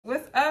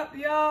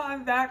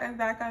I'm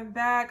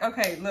back.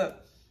 Okay, look.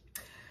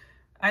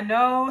 I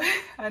know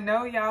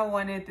y'all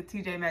wanted the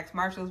TJ Maxx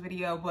Marshalls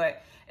video,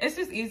 but it's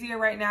just easier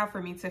right now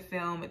for me to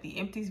film the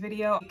Empties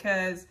video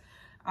because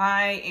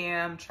I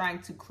am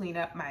trying to clean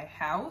up my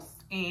house,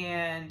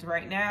 and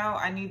right now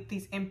I need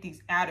these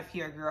empties out of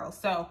here, girl.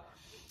 So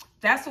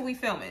that's what we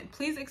filming.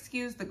 Please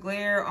excuse the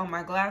glare on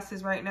my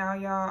glasses right now,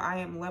 y'all. I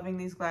am loving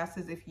these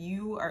glasses. If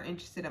you are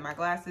interested in my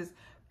glasses,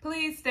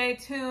 please stay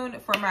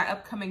tuned for my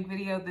upcoming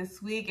video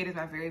this week. It is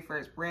my very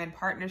first brand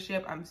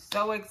partnership. I'm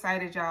so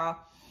excited, y'all.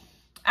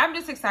 I'm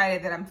just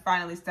excited that I'm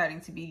finally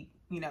starting to be,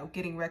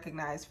 getting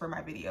recognized for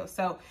my videos.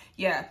 So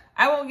yeah,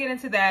 I won't get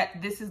into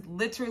that. This is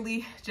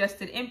literally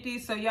just an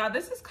Empties. So y'all,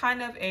 this is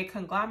kind of a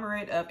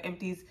conglomerate of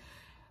Empties.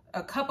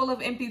 A couple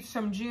of Empties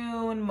from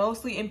June,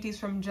 mostly Empties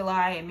from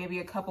July, and maybe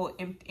a couple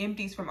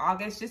Empties from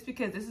August, just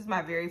because this is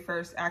my very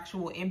first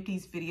actual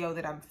Empties video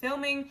that I'm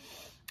filming.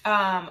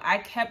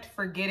 I kept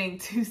forgetting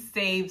to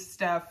save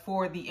stuff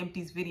for the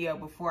Empties video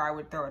before I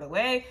would throw it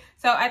away.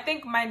 So I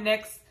think my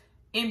next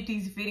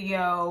Empties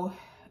video,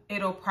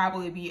 it'll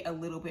probably be a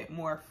little bit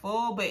more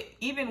full, but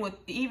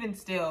even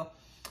still,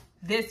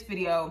 this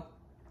video,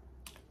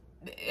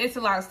 it's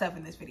a lot of stuff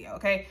in this video,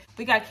 okay?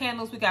 We got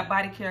candles, we got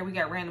body care, we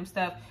got random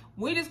stuff.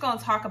 We're just gonna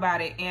talk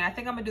about it, and I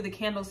think I'm gonna do the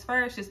candles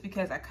first just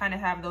because I kind of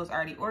have those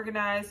already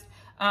organized.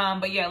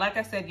 But yeah, like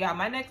I said, y'all,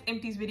 my next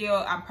Empties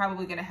video, I'm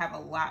probably gonna have a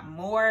lot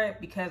more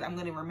because I'm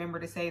gonna remember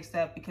to save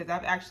stuff because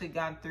I've actually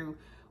gone through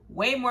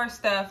way more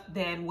stuff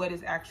than what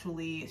is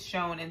actually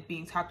shown and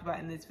being talked about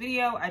in this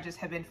video. I just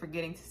have been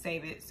forgetting to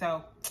save it,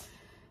 so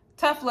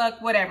tough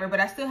luck, whatever, but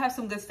I still have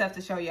some good stuff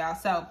to show y'all.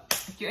 So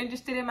if you're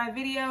interested in my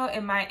video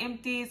and my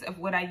Empties of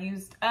what I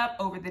used up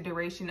over the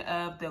duration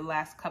of the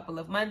last couple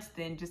of months,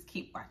 then just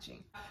keep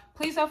watching.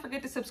 Please don't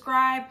forget to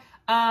subscribe.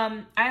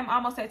 I am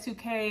almost at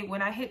 2K.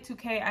 When I hit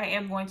 2K, I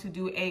am going to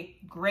do a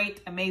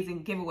great,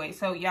 amazing giveaway.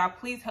 So y'all,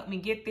 please help me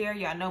get there.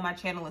 Y'all know my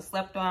channel is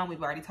slept on.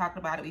 We've already talked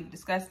about it. We've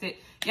discussed it.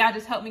 Y'all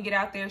just help me get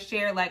out there,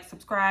 share, like,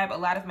 subscribe. A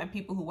lot of my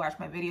people who watch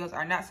my videos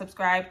are not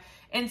subscribed.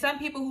 And some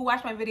people who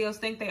watch my videos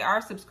think they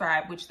are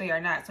subscribed, which they are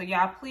not. So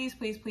y'all, please,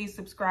 please, please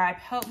subscribe.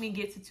 Help me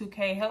get to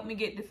 2K. Help me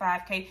get to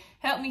 5K.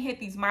 Help me hit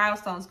these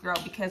milestones, girl,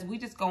 because we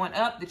just going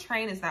up. The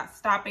train is not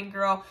stopping,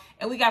 girl.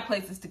 And we got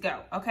places to go,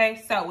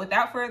 okay? So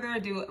without further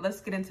ado, let's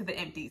get into the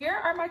Empties. Here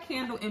are my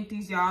candle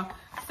Empties, y'all.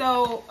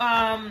 So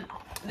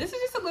this is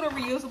just a little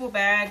reusable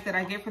bag that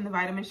I get from the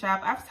vitamin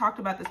shop. I've talked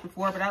about this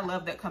before, but I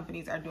love that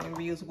companies are doing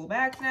reusable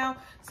bags now.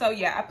 So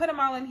yeah, I put them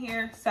all in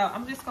here. So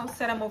I'm just gonna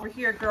set them over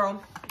here,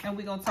 girl, and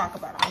we're gonna talk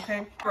about them,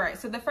 okay? All right,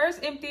 so the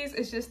first Empties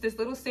is just this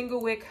little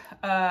single wick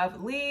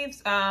of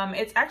leaves.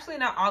 It's actually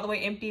not all the way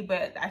empty,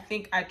 but I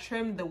think I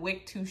trimmed the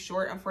wick too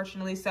short,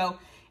 unfortunately. So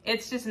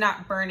it's just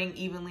not burning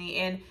evenly.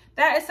 And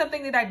that is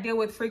something that I deal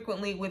with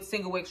frequently with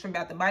single wicks from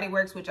Bath & Body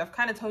Works, which I've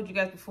kind of told you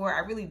guys before. I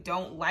really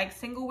don't like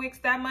single wicks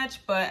that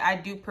much, but I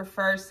do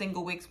prefer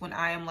single wicks when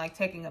I am like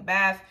taking a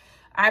bath.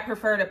 I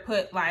prefer to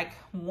put like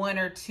 1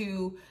 or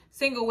 2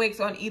 single wicks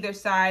on either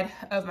side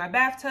of my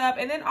bathtub.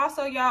 And then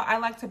also, y'all, I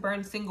like to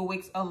burn single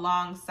wicks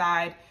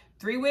alongside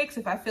 3 wicks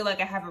if I feel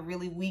like I have a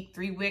really weak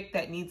 3 wick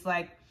that needs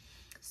like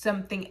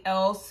something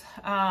else,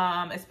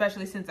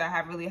 especially since I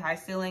have really high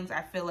ceilings.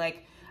 I feel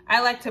like I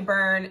like to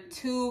burn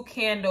 2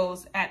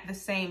 candles at the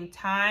same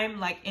time,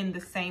 like in the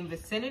same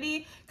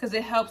vicinity, because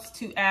it helps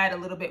to add a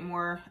little bit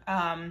more,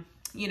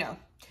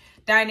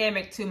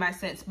 dynamic to my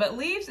scents. But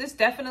leaves is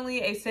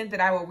definitely a scent that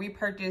I will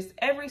repurchase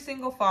every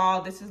single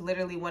fall. This is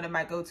literally one of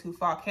my go-to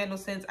fall candle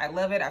scents. I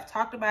love it. I've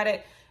talked about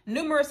it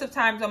numerous of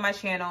times on my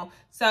channel,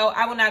 so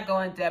I will not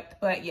go in depth,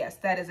 but yes,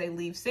 that is a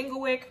leaf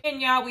single wick.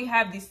 And y'all, we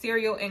have the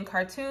cereal in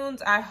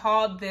cartoons. I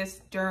hauled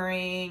this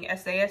during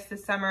SAS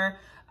this summer.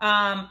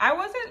 I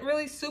wasn't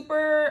really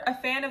super a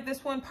fan of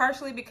this one,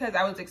 partially because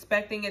I was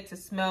expecting it to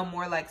smell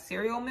more like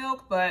cereal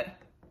milk, but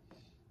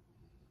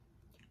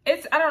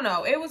I don't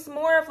know, it was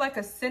more of like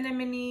a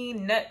cinnamony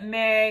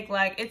nutmeg,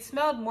 like it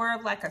smelled more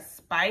of like a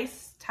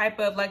spice type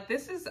of, like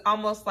this is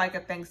almost like a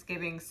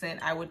Thanksgiving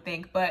scent, I would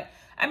think. But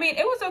I mean,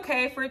 it was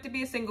okay for it to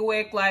be a single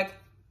wick. Like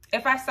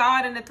if I saw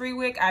it in a 3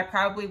 wick, I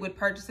probably would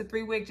purchase a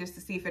 3 wick just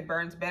to see if it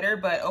burns better.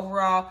 But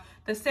overall,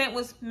 the scent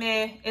was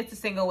meh. It's a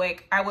single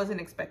wick. I wasn't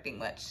expecting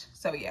much.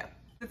 So yeah,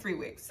 the 3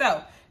 wicks.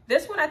 So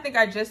this one I think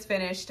I just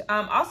finished.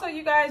 Also,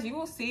 you guys, you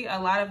will see a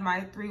lot of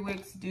my 3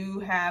 wicks do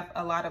have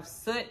a lot of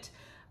soot.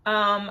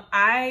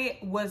 I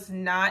was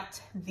not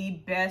the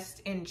best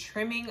in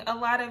trimming a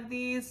lot of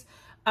these.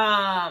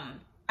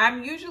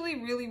 I'm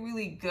usually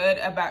really good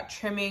about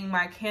trimming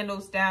my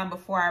candles down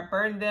before I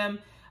burn them,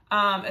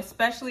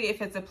 especially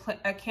if it's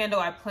a candle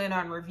I plan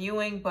on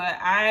reviewing, but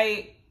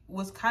I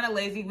was kind of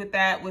lazy with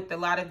that with a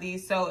lot of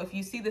these. So if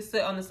you see the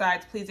soot on the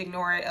sides, please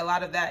ignore it. A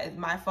lot of that is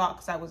my fault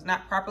because I was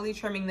not properly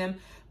trimming them.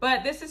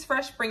 But this is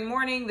Fresh Spring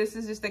Morning. This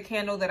is just a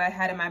candle that I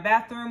had in my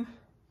bathroom.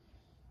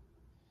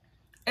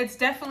 It's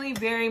definitely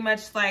very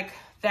much like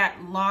that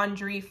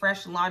laundry,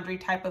 fresh laundry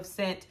type of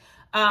scent.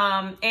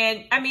 And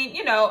I mean,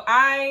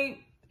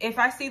 if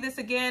I see this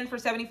again for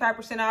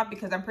 75% off,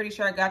 because I'm pretty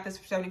sure I got this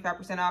for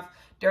 75% off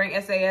during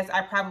SAS,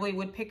 I probably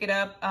would pick it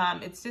up.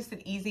 It's just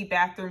an easy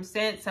bathroom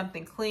scent,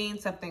 something clean,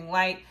 something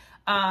light.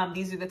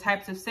 These are the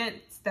types of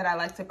scents that I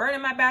like to burn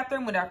in my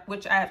bathroom,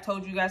 which I have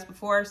told you guys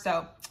before.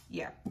 So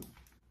yeah.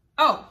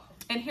 Oh,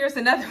 and here's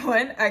another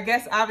one. I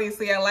guess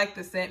obviously I like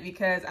the scent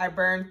because I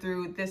burned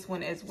through this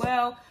one as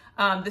well.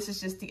 This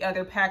is just the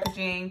other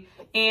packaging,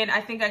 and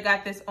I think I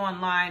got this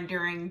online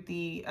during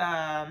the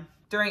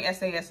during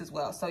SAS as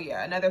well. So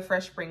yeah, another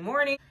fresh spring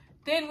morning.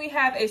 Then we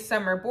have a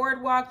summer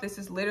boardwalk. This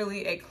is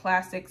literally a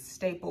classic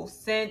staple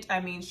scent. I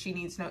mean, she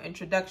needs no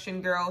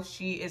introduction, girl.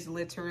 She is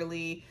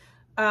literally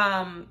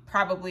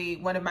probably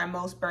one of my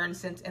most burned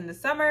scents in the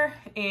summer.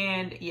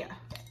 And yeah,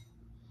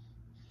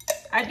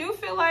 I do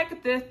feel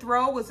like the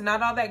throw was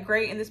not all that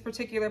great in this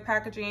particular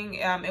packaging.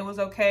 It was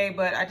okay,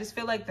 but I just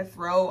feel like the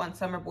throw on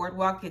summer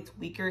boardwalk gets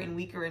weaker and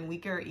weaker and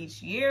weaker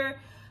each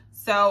year.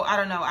 So I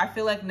don't know. I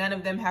feel like none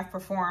of them have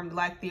performed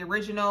like the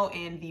original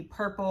in the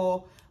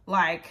purple,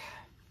 like,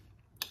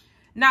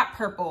 not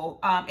purple.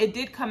 It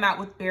did come out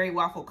with berry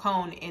waffle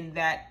cone in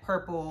that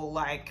purple,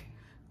 like,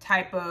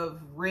 type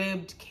of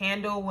ribbed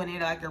candle when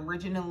it like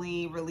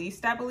originally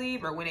released, I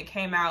believe, or when it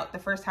came out the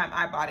first time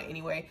I bought it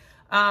anyway.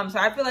 So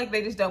I feel like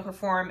they just don't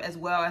perform as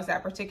well as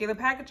that particular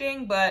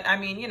packaging, but I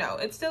mean, you know,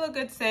 it's still a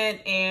good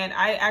scent, and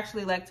I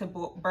actually like to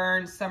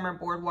burn summer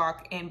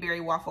boardwalk and berry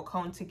waffle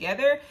cone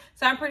together.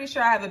 So I'm pretty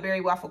sure I have a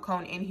berry waffle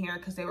cone in here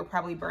because they were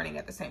probably burning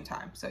at the same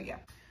time. So yeah.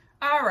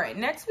 All right,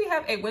 next we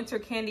have a winter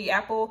candy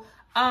apple.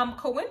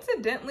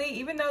 Coincidentally,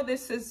 even though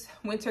this is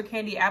winter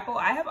candy apple,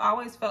 I have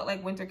always felt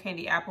like winter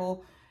candy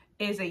apple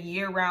is a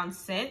year-round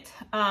scent.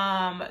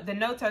 The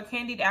notes are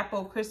candied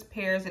apple, crisp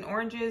pears, and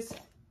oranges.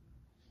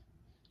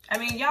 I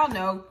mean, y'all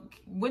know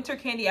winter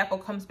candy apple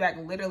comes back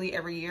literally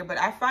every year, but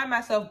I find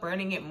myself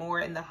burning it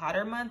more in the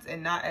hotter months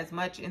and not as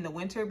much in the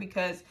winter,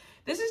 because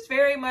this is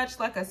very much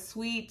like a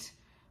sweet,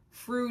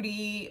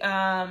 fruity,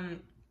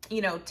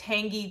 you know,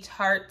 tangy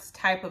tarts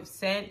type of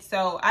scent.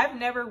 So I've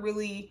never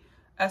really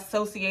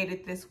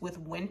associated this with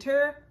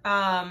winter.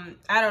 I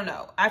don't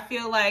know. I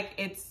feel like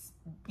it's,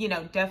 you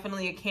know,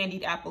 definitely a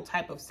candied apple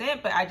type of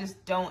scent, but I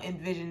just don't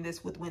envision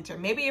this with winter.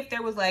 Maybe if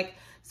there was like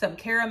some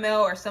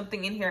caramel or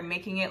something in here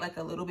making it like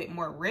a little bit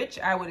more rich,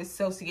 I would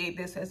associate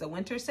this as a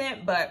winter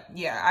scent. But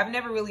yeah, I've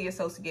never really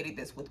associated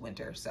this with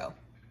winter. So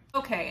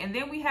okay, and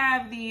then we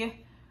have the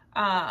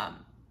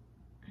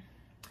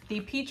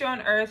Peach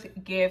on Earth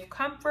Give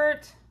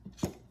Comfort.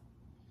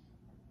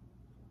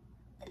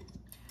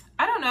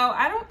 I don't know.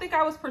 I don't think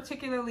I was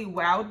particularly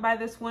wowed by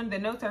this one. The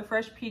notes are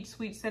fresh peach,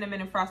 sweet cinnamon,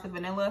 and frosted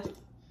vanilla.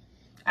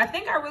 I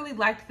think I really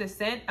liked the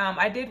scent.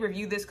 I did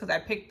review this because I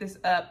picked this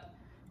up.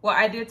 Well,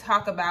 I did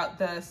talk about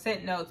the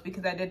scent notes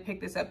because I did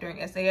pick this up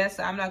during SAS,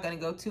 so I'm not going to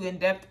go too in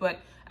depth, but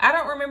I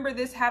don't remember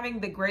this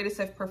having the greatest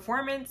of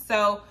performance.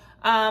 So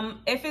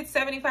if it's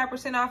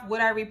 75% off,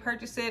 would I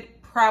repurchase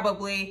it?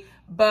 Probably,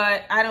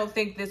 but I don't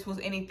think this was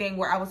anything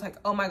where I was like,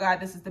 oh my God,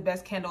 this is the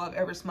best candle I've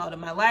ever smelled in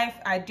my life.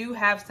 I do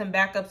have some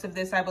backups of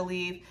this, I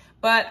believe,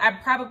 but I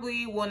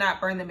probably will not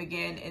burn them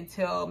again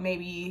until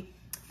maybe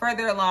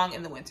further along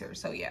in the winter.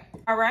 So yeah.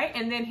 All right,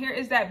 and then here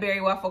is that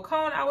berry waffle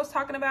cone I was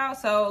talking about.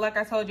 So like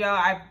I told y'all,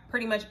 I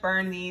pretty much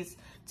burn these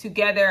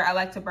together. I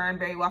like to burn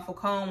berry waffle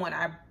cone when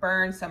I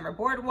burn summer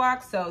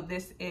boardwalk. So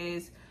this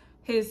is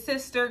his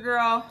sister,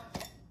 girl.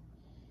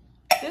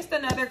 Just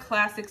another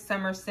classic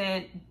summer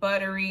scent,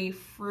 buttery,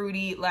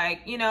 fruity,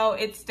 like, you know,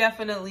 it's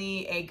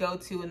definitely a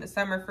go-to in the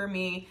summer for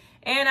me.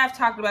 And I've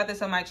talked about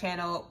this on my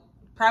channel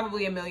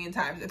probably a million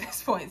times at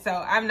this point, so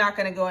I'm not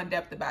gonna go in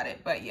depth about it,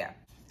 but yeah.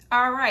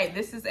 All right,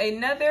 this is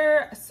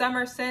another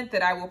summer scent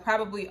that I will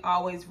probably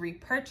always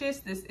repurchase.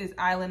 This is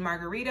Island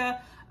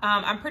Margarita.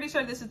 I'm pretty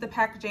sure this is the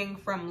packaging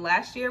from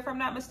last year, if I'm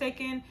not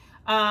mistaken.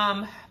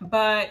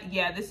 But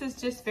yeah, this is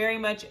just very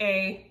much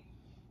a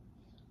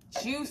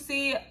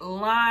juicy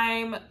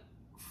lime,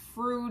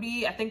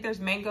 fruity. I think there's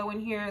mango in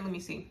here. Let me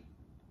see.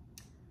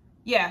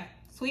 Yeah,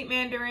 sweet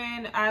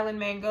mandarin, island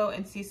mango,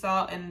 and sea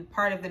salt, and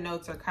part of the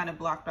notes are kind of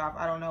blocked off.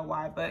 I don't know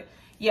why, but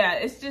yeah,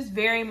 it's just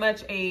very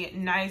much a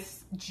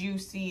nice,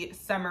 juicy,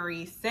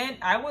 summery scent.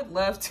 I would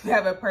love to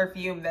have a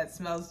perfume that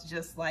smells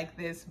just like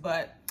this,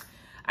 but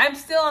I'm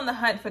still on the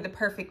hunt for the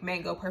perfect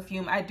mango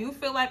perfume. I do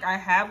feel like I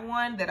have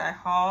one that I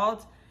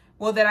hauled,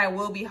 well, that I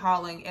will be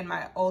hauling in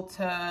my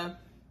Ulta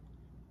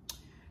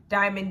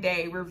Diamond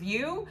Day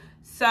review.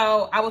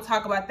 So I will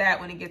talk about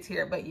that when it gets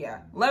here. But yeah,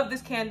 love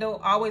this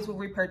candle. Always will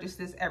repurchase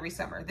this every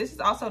summer. This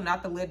is also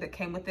not the lid that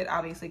came with it,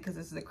 obviously, because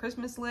this is a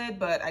Christmas lid,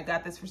 but I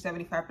got this for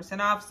 75%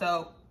 off.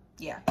 So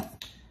yeah.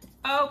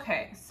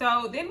 Okay,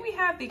 so then we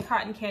have the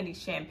Cotton Candy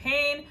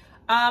Champagne.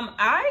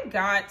 I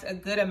got a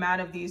good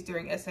amount of these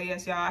during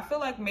SAS, y'all. I feel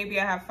like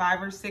maybe I have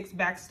 5 or 6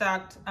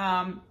 backstocked.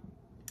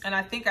 And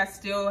I think I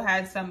still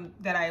had some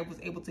that I was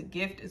able to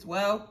gift as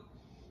well.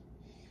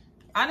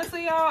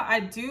 Honestly, y'all, I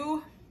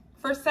do,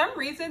 for some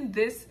reason,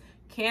 this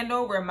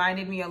candle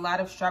reminded me a lot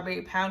of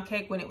strawberry pound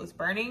cake when it was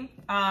burning.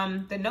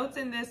 The notes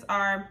in this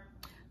are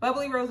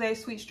bubbly rosé,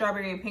 sweet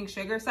strawberry, and pink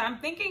sugar. So I'm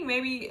thinking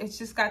maybe it's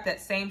just got that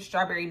same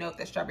strawberry note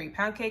that strawberry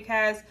pound cake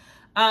has.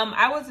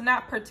 I was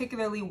not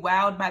particularly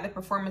wowed by the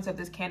performance of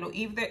this candle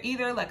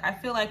either. Like, I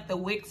feel like the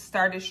wick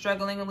started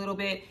struggling a little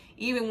bit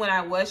even when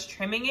I was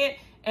trimming it.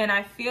 And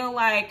I feel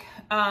like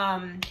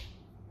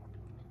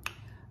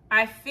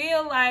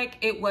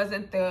it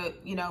wasn't the,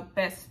 you know,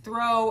 best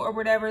throw or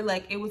whatever.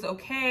 Like, it was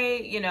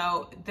okay. You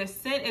know, the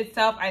scent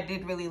itself I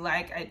did really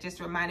like. It just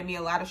reminded me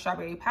a lot of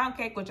strawberry pound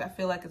cake, which I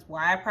feel like is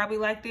why I probably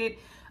liked it.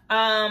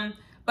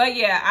 But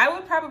yeah, I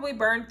would probably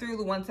burn through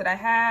the ones that I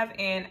have,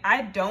 and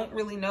I don't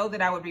really know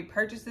that I would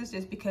repurchase this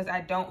just because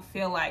I don't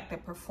feel like the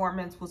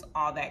performance was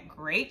all that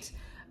great.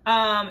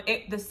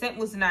 The scent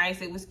was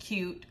nice, it was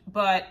cute,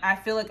 but I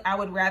feel like I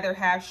would rather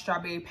have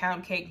strawberry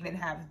pound cake than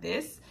have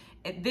this.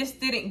 This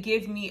didn't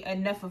give me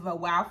enough of a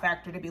wow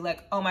factor to be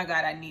like, oh my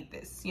God, I need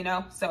this, you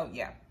know? So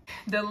yeah.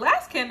 The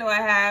last candle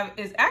I have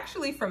is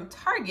actually from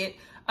Target.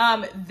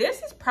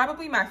 This is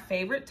probably my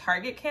favorite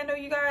Target candle,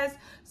 you guys.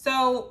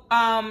 So,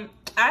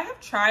 I have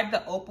tried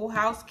the Opal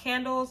House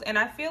candles, and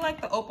I feel like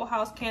the Opal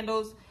House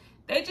candles,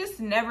 they just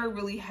never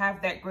really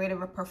have that great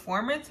of a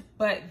performance.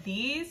 But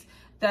these,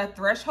 the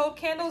Threshold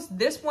candles,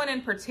 this one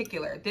in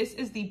particular, this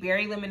is the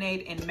Berry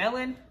Lemonade and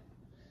Melon.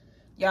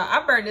 Yeah,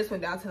 I burned this one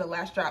down to the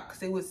last drop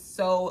because it was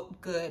so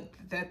good.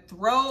 The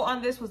throw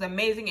on this was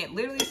amazing. It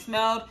literally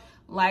smelled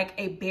like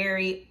a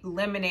berry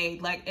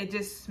lemonade. Like, it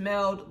just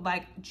smelled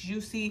like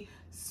juicy,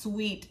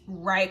 sweet,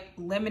 ripe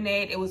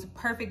lemonade. It was a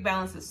perfect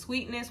balance of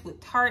sweetness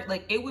with tart.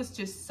 Like, it was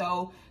just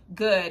so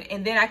good.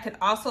 And then I could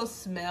also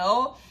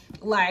smell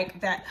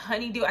like that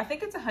honeydew. I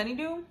think it's a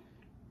honeydew.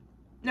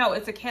 No,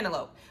 it's a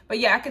cantaloupe. But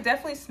yeah, I could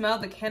definitely smell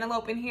the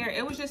cantaloupe in here.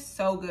 It was just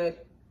so good.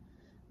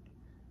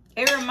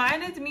 It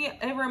reminds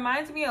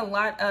me a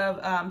lot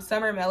of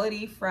Summer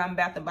Melody from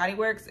Bath & Body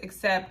Works,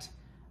 except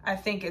I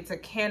think it's a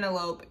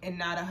cantaloupe and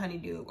not a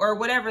honeydew, or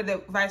whatever,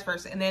 the vice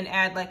versa, and then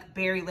add like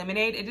berry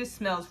lemonade. It just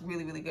smells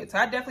really, really good. So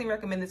I definitely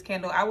recommend this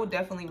candle. I will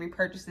definitely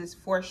repurchase this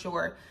for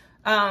sure.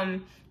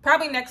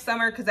 Probably next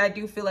summer, because I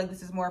do feel like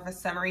this is more of a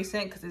summery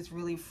scent because it's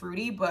really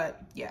fruity,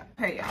 but yeah.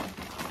 Okay, y'all.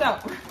 So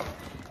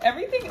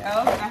everything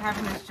else I have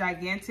in this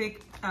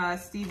gigantic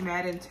Steve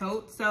Madden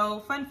tote.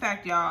 So fun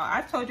fact, y'all,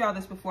 I've told y'all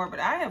this before, but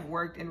I have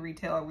worked in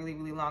retail a really,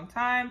 really long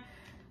time.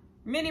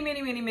 Many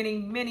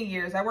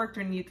years. I worked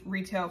in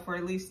retail for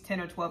at least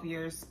 10 or 12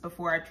 years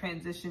before I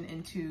transitioned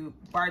into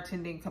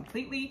bartending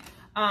completely.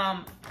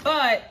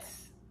 But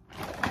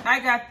I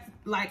got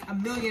like a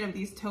million of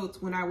these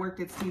totes when I worked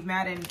at Steve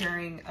Madden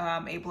during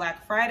a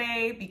Black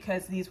Friday,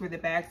 because these were the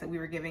bags that we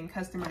were giving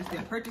customers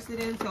to purchase it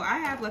in. So I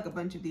have like a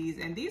bunch of these,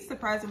 and these,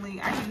 surprisingly,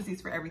 I use these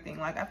for everything.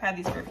 Like, I've had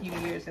these for a few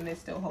years and they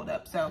still hold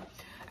up. So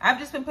I've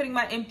just been putting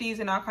my empties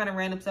and all kind of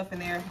random stuff in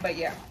there, but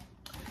yeah.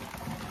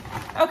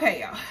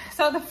 Okay, y'all.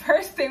 So the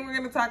first thing we're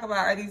going to talk about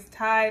are these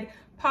Tide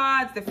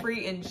Pods, the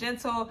Free and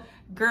Gentle.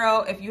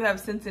 Girl, if you have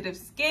sensitive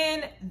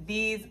skin,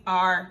 these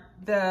are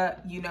the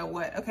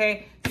you-know-what,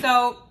 okay?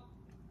 So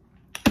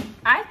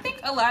I think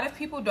a lot of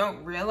people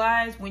don't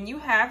realize when you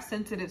have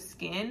sensitive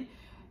skin,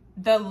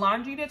 the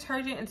laundry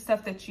detergent and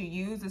stuff that you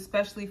use,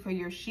 especially for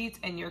your sheets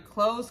and your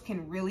clothes,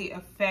 can really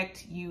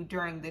affect you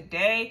during the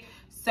day.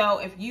 So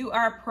if you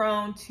are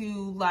prone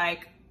to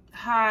like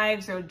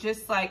hives or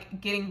just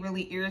like getting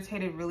really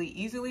irritated really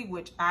easily,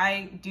 which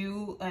I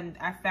do, and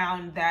I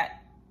found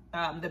that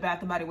the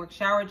Bath & Body Works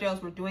shower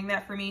gels were doing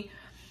that for me.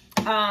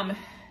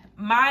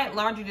 My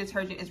laundry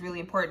detergent is really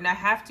important. I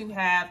have to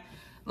have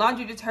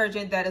laundry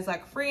detergent that is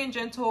like Free and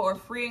Gentle or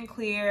Free and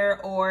Clear,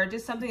 or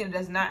just something that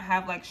does not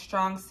have like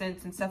strong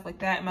scents and stuff like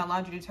that in my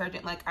laundry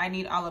detergent. Like, I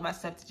need all of my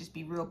stuff to just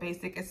be real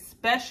basic,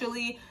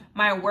 especially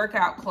my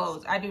workout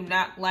clothes. I do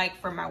not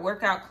like for my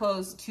workout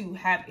clothes to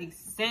have a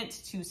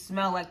scent, to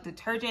smell like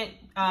detergent,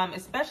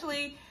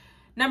 especially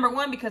number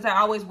one, because I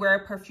always wear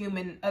perfume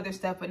and other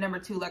stuff, but number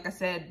two, like I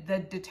said,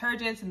 the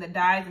detergents and the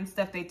dyes and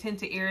stuff, they tend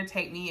to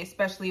irritate me,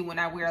 especially when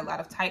I wear a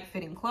lot of tight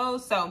fitting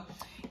clothes. So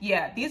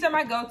yeah, these are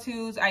my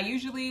go-tos. I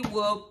usually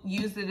will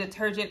use the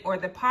detergent or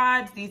the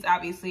pods. These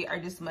obviously are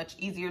just much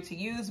easier to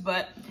use,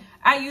 but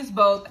I use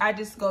both. I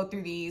just go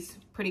through these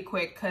pretty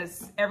quick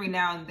because every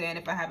now and then,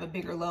 if I have a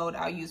bigger load,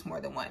 I'll use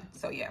more than one.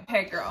 So yeah.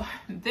 Hey girl,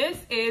 this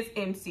is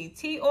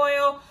MCT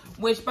oil,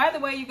 which, by the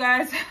way, you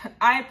guys,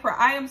 I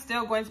am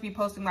still going to be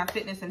posting my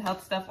fitness and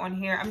health stuff on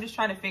here. I'm just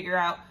trying to figure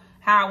out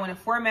how I want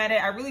to format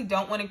it. I really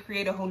don't want to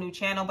create a whole new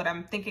channel, but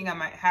I'm thinking I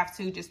might have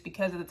to, just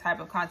because of the type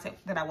of content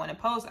that I want to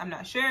post. I'm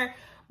not sure.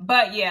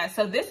 But yeah,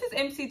 so this is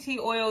MCT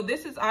oil.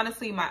 This is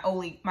honestly my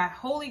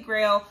holy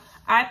grail.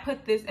 I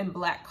put this in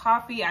black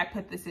coffee. I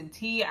put this in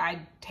tea. I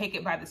take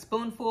it by the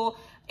spoonful.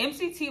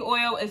 MCT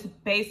oil is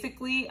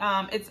basically,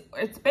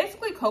 it's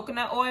basically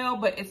coconut oil,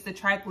 but it's the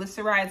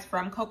triglycerides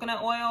from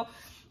coconut oil.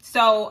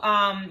 So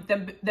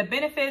the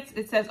benefits,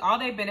 it says all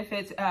day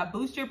benefits: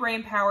 boost your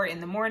brain power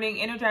in the morning,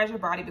 energize your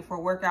body before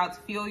workouts,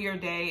 fuel your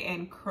day,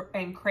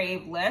 and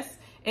crave less.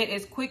 It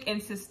is quick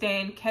and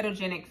sustained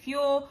ketogenic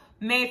fuel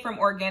made from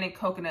organic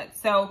coconut.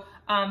 So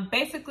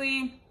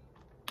basically,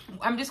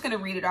 I'm just going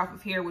to read it off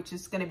of here, which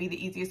is going to be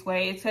the easiest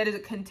way. It said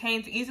it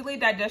contains easily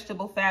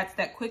digestible fats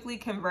that quickly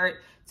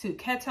convert to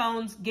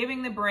ketones,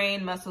 giving the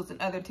brain, muscles, and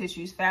other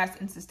tissues fast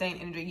and sustained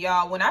energy.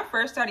 Y'all, when I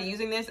first started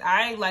using this,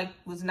 I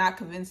was not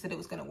convinced that it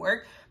was gonna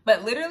work.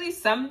 But literally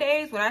some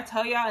days when I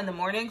tell y'all in the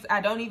mornings,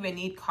 I don't even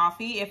need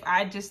coffee. If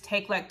I just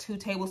take like 2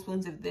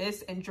 tablespoons of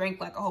this and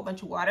drink like a whole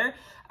bunch of water,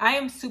 I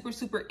am super,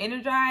 super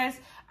energized.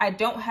 I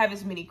don't have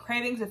as many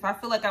cravings. If I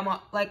feel like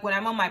when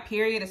I'm on my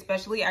period,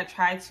 especially, I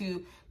try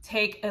to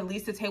take at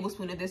least a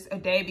tablespoon of this a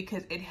day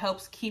because it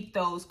helps keep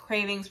those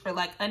cravings for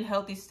like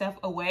unhealthy stuff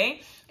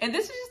away. And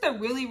this is just a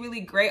really,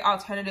 really great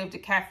alternative to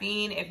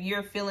caffeine if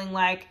you're feeling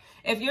like,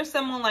 if you're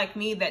someone like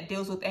me that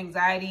deals with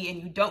anxiety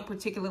and you don't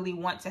particularly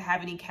want to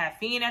have any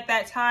caffeine at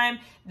that time,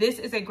 this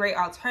is a great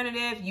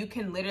alternative. You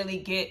can literally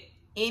get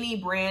any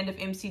brand of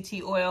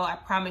MCT oil. I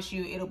promise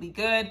you it'll be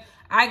good.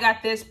 I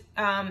got this,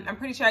 I'm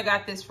pretty sure I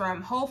got this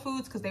from Whole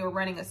Foods because they were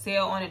running a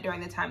sale on it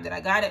during the time that I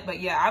got it. But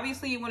yeah,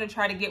 obviously you want to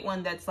try to get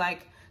one that's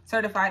like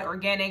certified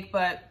organic.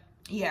 But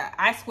yeah,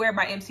 I swear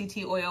by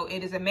MCT oil.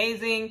 It is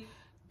amazing.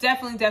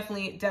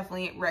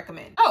 Definitely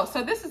recommend. Oh,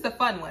 so this is the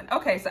fun one.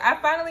 Okay, so I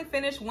finally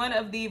finished one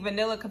of the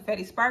vanilla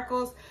confetti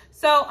sparkles.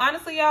 So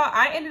honestly, y'all,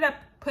 I ended up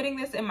putting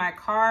this in my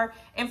car,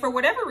 and for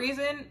whatever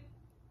reason,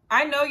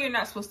 I know you're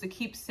not supposed to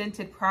keep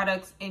scented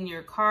products in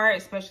your car,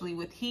 especially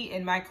with heat,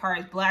 and my car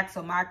is black,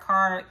 so my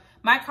car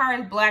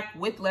is black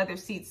with leather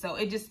seats, so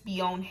it just be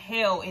on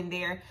hell in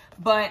there.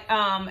 But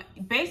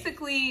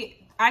basically,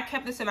 I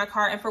kept this in my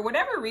car, and for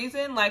whatever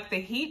reason, like the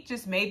heat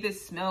just made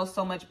this smell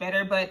so much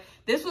better. But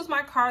this was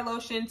my car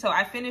lotion, so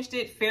I finished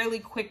it fairly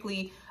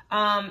quickly.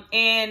 And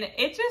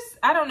it just,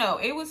 I don't know,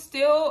 it was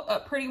still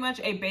pretty much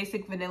a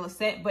basic vanilla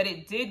scent, but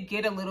it did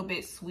get a little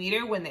bit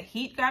sweeter when the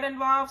heat got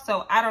involved.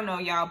 So I don't know,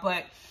 y'all,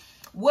 but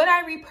would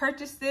I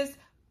repurchase this?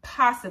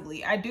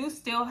 Possibly. I do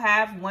still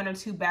have 1 or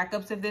 2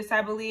 backups of this,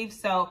 I believe.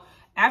 So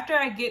after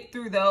I get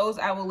through those,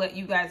 I will let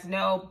you guys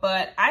know,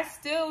 but I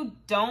still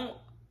don't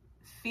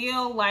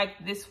feel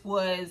like this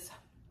was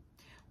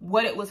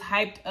what it was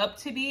hyped up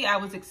to be. I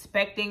was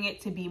expecting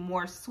it to be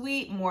more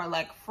sweet, more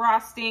like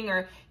frosting,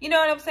 or you know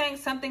what I'm saying?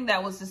 Something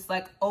that was just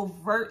like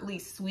overtly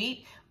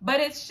sweet, but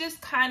it's just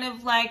kind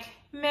of like,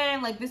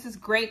 man, like this is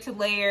great to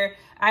layer.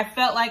 I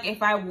felt like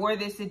if I wore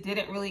this, it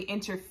didn't really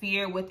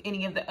interfere with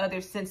any of the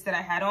other scents that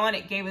I had on.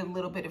 It gave it a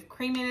little bit of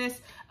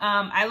creaminess.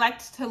 I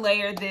liked to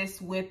layer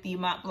this with the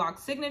Mont Blanc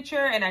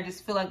Signature, and I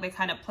just feel like they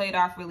kind of played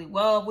off really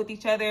well with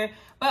each other.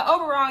 But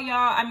overall, y'all,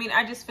 I mean,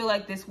 I just feel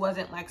like this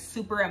wasn't like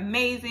super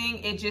amazing.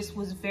 It just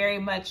was very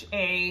much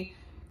a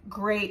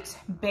great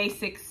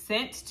basic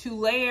scent to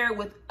layer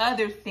with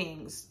other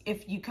things,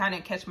 if you kind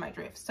of catch my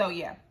drift. So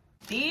yeah.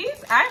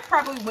 These, I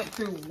probably went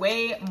through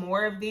way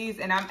more of these,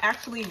 and I'm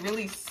actually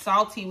really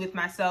salty with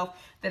myself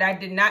that I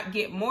did not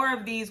get more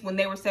of these when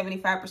they were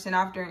 75%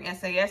 off during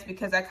SAS,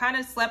 because I kind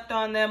of slept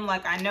on them.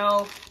 Like, I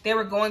know they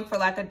were going for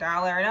like $1,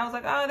 and I was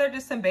like, oh, they're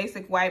just some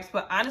basic wipes.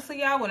 But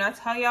honestly, y'all, when I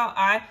tell y'all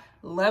I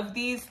love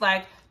these,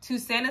 like to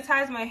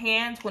sanitize my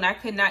hands when I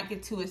could not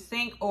get to a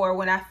sink, or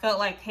when I felt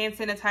like hand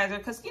sanitizer,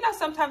 because you know,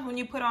 sometimes when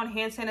you put on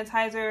hand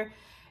sanitizer,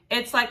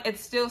 it's like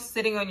it's still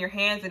sitting on your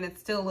hands and it's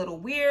still a little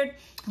weird.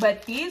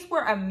 But these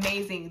were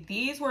amazing.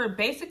 These were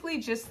basically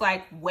just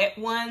like wet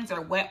ones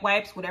or wet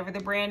wipes, whatever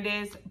the brand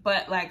is,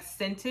 but like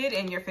scented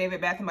in your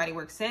favorite Bath & Body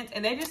Works scent.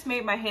 And they just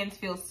made my hands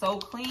feel so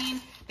clean.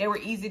 They were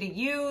easy to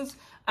use.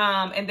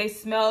 And they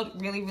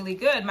smelled really, really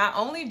good. My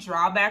only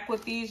drawback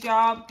with these,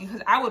 y'all,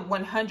 because I would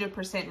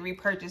 100%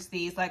 repurchase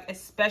these, like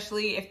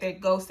especially if they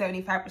go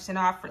 75%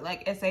 off for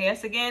like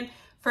SAS again.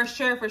 For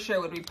sure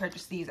would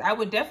repurchase these. I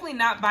would definitely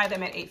not buy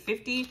them at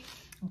 $8.50,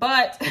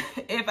 but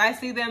if I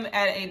see them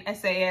at an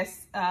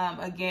SAS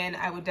again,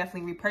 I would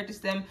definitely repurchase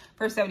them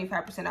for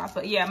 75% off.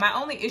 But yeah, my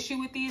only issue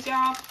with these,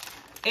 y'all,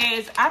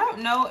 is I don't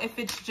know if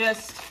it's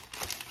just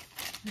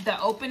the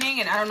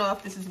opening, and I don't know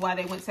if this is why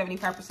they went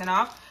 75%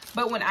 off,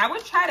 but when I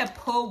would try to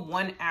pull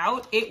one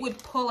out, it would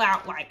pull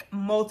out like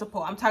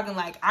multiple. I'm talking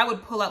like I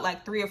would pull out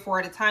like 3 or 4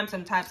 at a time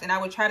sometimes, and I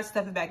would try to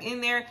stuff it back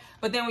in there.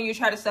 But then when you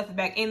try to stuff it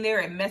back in there,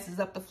 it messes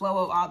up the flow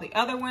of all the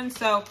other ones.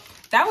 So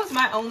that was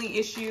my only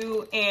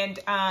issue. And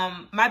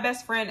my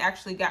best friend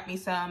actually got me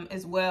some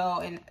as well.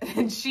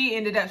 And she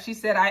ended up, she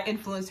said I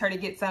influenced her to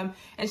get some.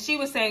 And she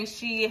was saying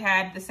she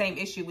had the same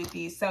issue with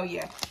these. So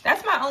yeah,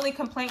 that's my only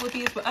complaint with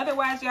these. But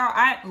otherwise, y'all,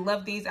 I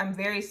love these. I'm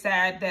very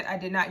sad that I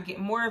did not get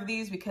more of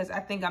these, because I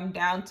think I'm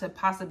down to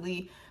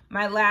possibly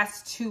my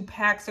last 2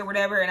 packs or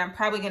whatever, and I'm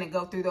probably going to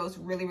go through those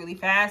really, really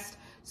fast.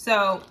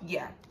 So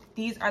yeah,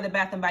 these are the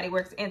Bath & Body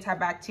Works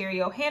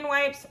antibacterial hand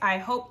wipes. I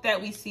hope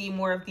that we see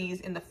more of these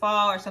in the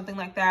fall or something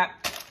like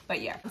that.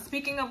 But yeah,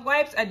 speaking of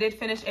wipes, I did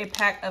finish a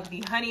pack of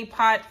the Honey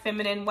Pot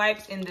feminine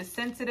wipes in the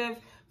sensitive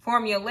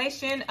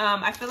formulation.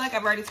 I feel like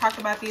I've already talked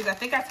about these. I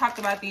think I talked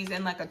about these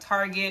in like a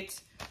Target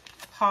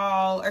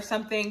haul or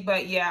something.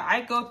 But yeah,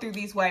 I go through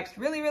these wipes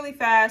really, really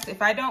fast.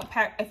 If I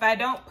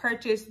don't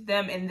purchase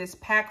them in this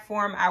pack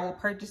form, I will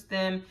purchase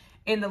them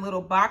in the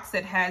little box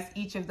that has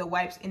each of the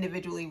wipes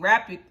individually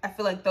wrapped. I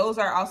feel like those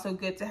are also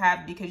good to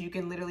have because you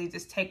can literally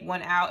just take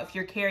one out if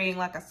you're carrying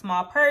like a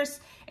small purse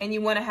and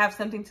you want to have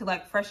something to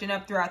like freshen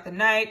up throughout the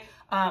night.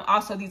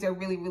 Also, these are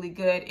really, really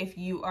good if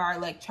you are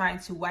like trying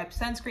to wipe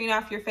sunscreen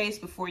off your face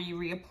before you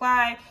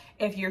reapply.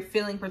 If you're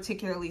feeling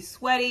particularly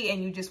sweaty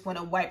and you just want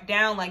to wipe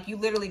down, like you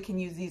literally can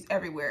use these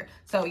everywhere.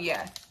 So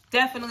yeah,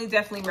 definitely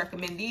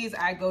recommend these.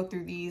 I go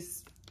through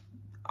these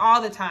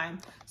all the time.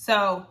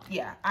 So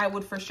yeah, I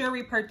would for sure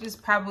repurchase,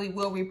 probably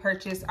will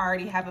repurchase. I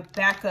already have a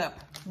backup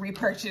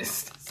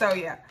repurchased. So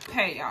yeah.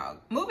 Okay, y'all,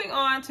 moving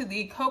on to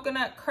the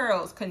Coconut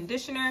Curls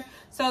conditioner.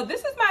 So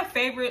this is my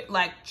favorite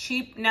like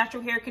cheap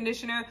natural hair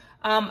conditioner.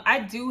 I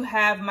do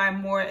have my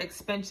more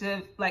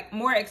expensive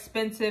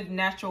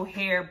natural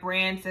hair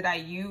brands that I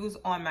use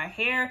on my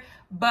hair,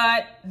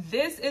 but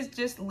this is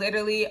just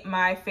literally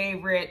my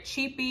favorite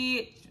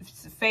cheapy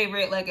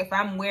favorite. Like if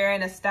I'm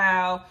wearing a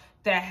style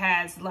that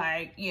has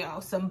like, you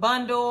know, some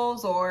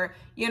bundles, or,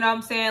 you know what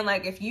I'm saying?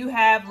 Like if you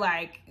have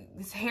like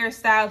this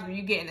hairstyles where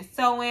you're getting a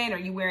sew-in or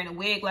you wearing a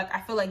wig, like I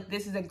feel like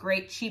this is a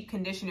great cheap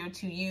conditioner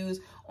to use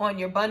on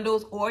your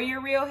bundles or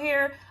your real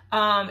hair.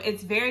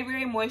 It's very,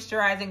 very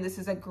moisturizing. This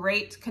is a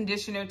great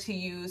conditioner to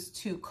use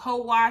to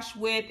co-wash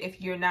with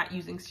if you're not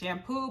using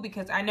shampoo,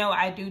 because I know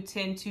I do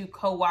tend to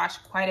co-wash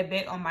quite a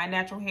bit on my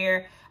natural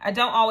hair. I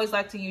don't always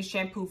like to use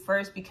shampoo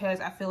first because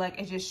I feel like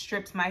it just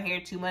strips my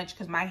hair too much,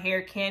 because my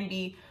hair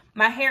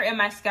and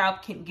my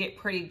scalp can get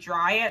pretty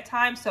dry at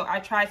times. So I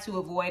try to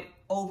avoid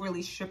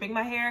overly stripping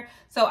my hair.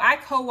 So I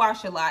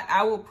co-wash a lot.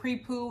 I will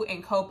pre-poo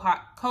and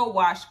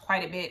co-wash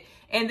quite a bit.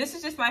 And this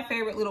is just my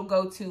favorite little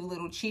go-to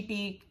little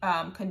cheapy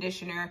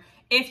conditioner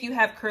if you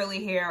have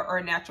curly hair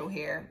or natural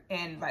hair,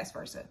 and vice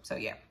versa. So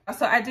yeah.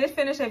 So I did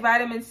finish a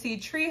vitamin C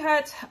Tree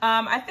Hut.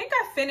 I think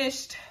I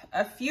finished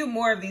a few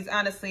more of these,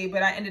 honestly,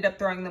 but I ended up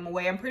throwing them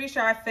away. I'm pretty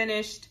sure I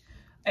finished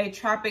a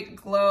Tropic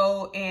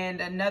Glow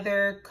and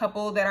another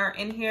couple that aren't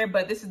in here,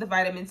 but this is the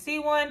vitamin C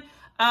one.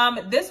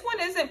 This one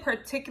isn't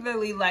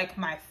particularly like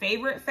my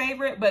favorite,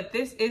 but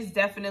this is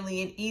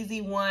definitely an easy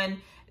one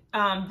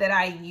that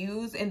I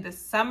use in the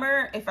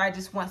summer if I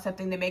just want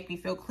something to make me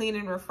feel clean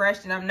and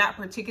refreshed and I'm not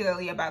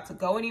particularly about to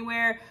go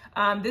anywhere.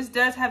 This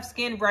does have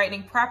skin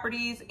brightening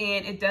properties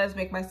and it does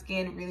make my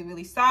skin really,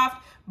 really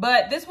soft,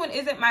 but this one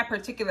isn't my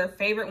particular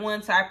favorite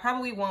one, so I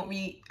probably won't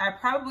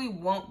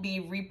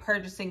be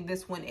repurchasing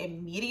this one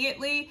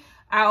immediately.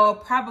 I'll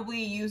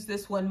probably use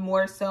this one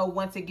more so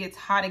once it gets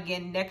hot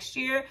again next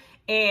year,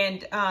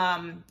 and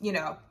you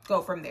know,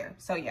 go from there.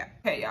 So yeah.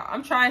 Okay, y'all,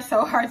 I'm trying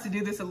so hard to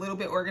do this a little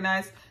bit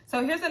organized.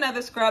 So here's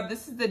another scrub.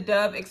 This is the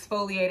Dove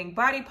Exfoliating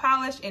Body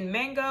Polish in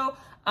Mango.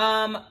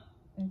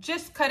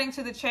 Just cutting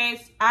to the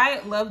chase,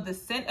 I love the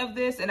scent of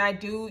this, and I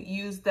do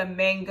use the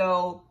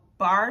Mango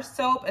bar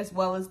soap as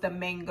well as the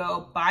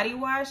Mango body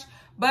wash,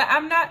 but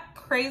I'm not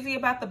crazy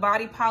about the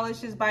body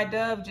polishes by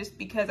Dove, just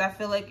because I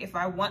feel like if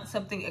I want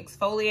something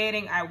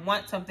exfoliating, I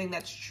want something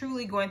that's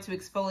truly going to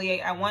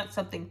exfoliate. I want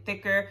something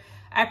thicker.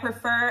 I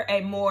prefer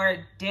a more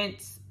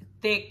dense,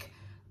 thick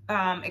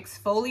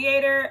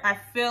exfoliator. I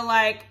feel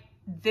like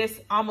this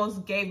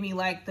almost gave me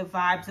like the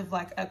vibes of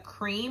like a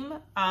cream.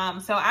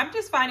 So I'm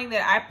just finding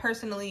that I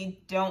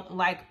personally don't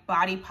like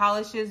body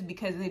polishes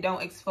because they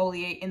don't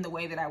exfoliate in the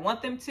way that I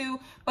want them to.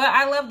 But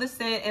I love the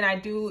scent, and I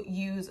do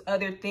use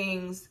other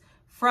things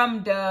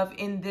from Dove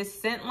in this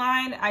scent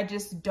line. I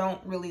just don't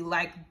really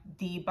like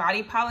the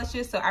body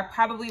polishes, so I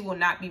probably will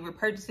not be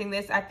repurchasing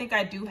this. I think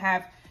I do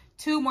have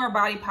 2 more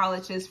body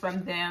polishes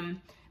from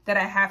them that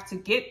I have to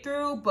get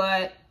through,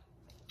 but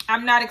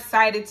I'm not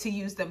excited to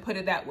use them, put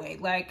it that way.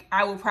 Like,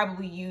 I will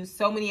probably use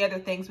so many other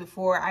things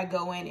before I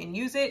go in and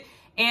use it,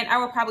 and I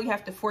will probably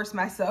have to force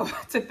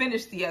myself to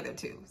finish the other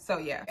 2. So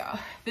yeah.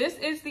 This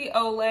is the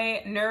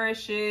Olay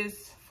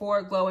Nourishes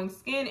for Glowing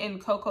Skin in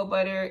Cocoa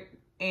Butter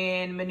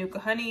and Manuka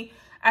Honey.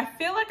 I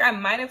feel like I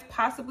might have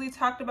possibly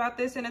talked about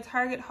this in a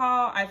Target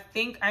haul. I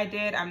think I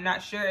did. I'm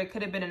not sure. It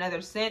could have been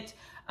another scent.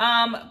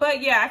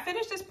 But yeah, I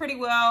finished this pretty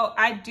well.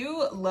 I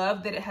do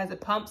love that it has a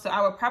pump, so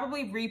I would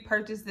probably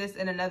repurchase this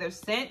in another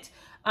scent.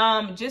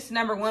 Just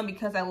number 1,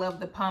 because I love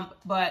the pump,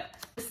 but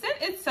the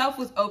scent itself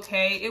was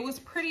okay. It was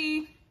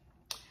pretty,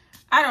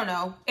 I don't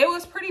know. It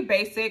was pretty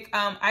basic.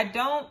 I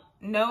don't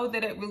know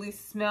that it really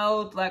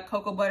smelled like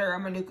cocoa butter or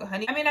Manuka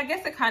honey. I mean, I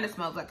guess it kind of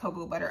smells like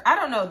cocoa butter. I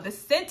don't know. The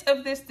scent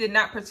of this did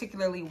not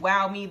particularly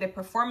wow me. The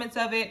performance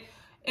of it,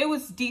 it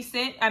was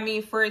decent. I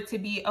mean, for it to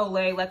be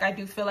Olay, like, I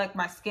do feel like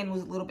my skin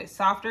was a little bit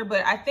softer,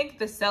 but I think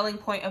the selling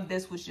point of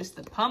this was just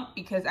the pump,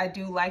 because I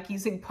do like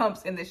using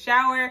pumps in the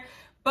shower.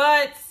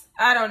 But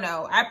I don't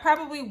know. I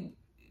probably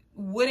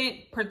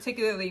wouldn't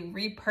particularly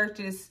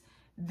repurchase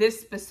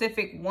this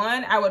specific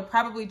one. I would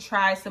probably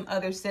try some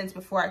other scents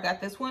before I got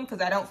this one,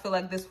 because I don't feel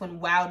like this one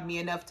wowed me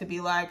enough to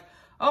be like,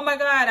 oh my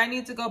God, I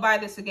need to go buy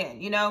this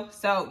again, you know?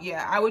 So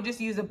yeah, I would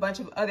just use a bunch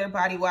of other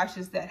body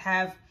washes that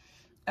have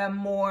a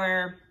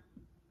more,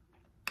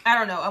 I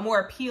don't know, a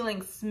more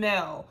appealing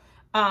smell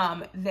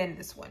than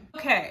this one.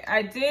 Okay,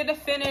 I did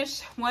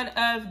finish one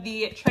of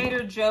the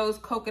Trader Joe's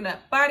coconut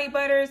body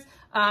butters.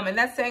 And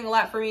that's saying a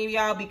lot for me,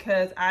 y'all,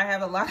 because I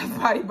have a lot of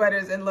body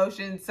butters and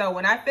lotions. So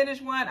when I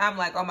finish one, I'm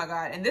like, oh my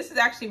God. And this is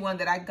actually one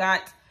that I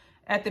got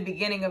at the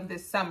beginning of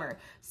this summer.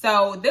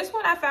 So this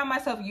one I found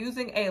myself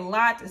using a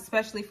lot,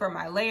 especially for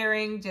my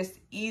layering, just an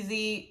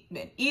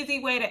easy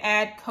way to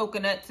add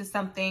coconut to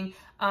something.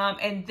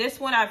 And this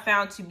one I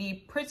found to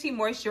be pretty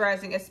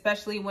moisturizing,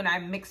 especially when I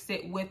mixed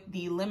it with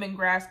the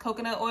lemongrass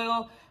coconut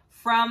oil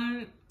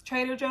from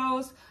Trader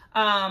Joe's.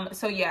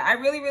 So yeah, I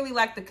really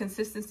liked the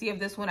consistency of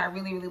this one. I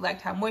really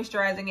liked how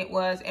moisturizing it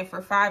was. And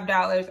for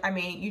 $5, I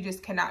mean, you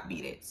just cannot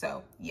beat it.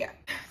 So yeah,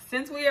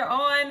 since we are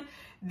on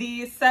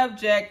the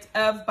subject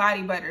of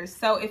body butters,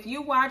 so if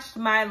you watched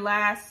my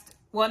last,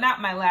 well,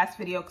 not my last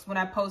video, because when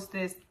I post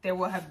this, there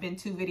will have been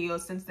 2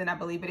 videos since then, I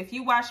believe. But if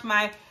you watched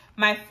my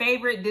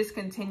favorite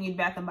discontinued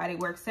Bath & Body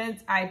Works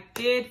scents, I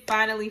did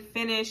finally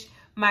finish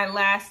my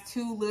last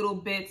 2 little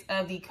bits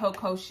of the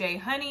Coco Shea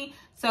Honey.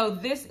 So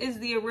this is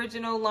the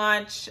original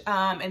launch,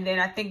 and then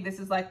I think this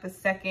is like the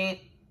second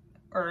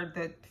or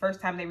the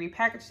first time they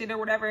repackaged it or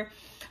whatever.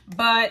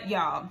 But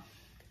y'all,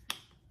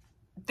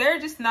 there are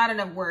just not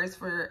enough words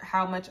for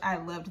how much I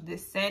loved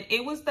this scent.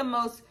 It was the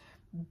most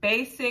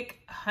basic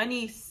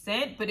honey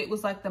scent, but it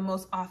was like the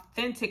most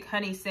authentic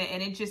honey scent,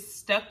 and it just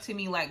stuck to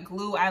me like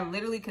glue. I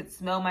literally could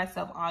smell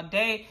myself all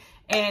day.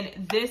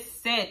 And this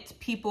scent,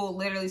 people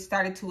literally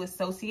started to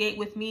associate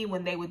with me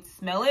when they would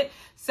smell it.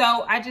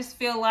 So I just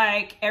feel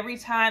like every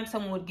time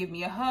someone would give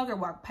me a hug or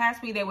walk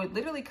past me, they would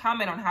literally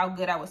comment on how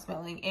good I was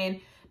smelling. And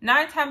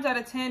 9 times out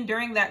of 10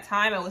 during that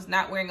time, I was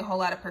not wearing a whole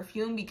lot of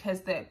perfume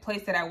because the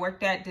place that I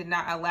worked at did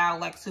not allow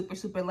like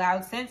super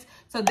loud scents.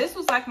 So this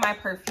was like my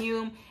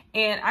perfume,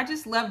 and I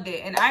just loved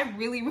it. And I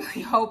really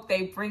hope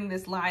they bring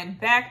this line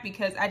back,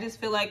 because I just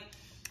feel like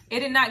it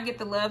did not get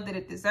the love that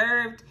it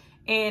deserved.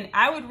 And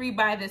I would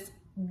rebuy this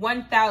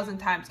 1,000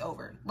 times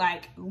over.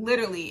 Like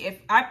literally, if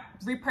I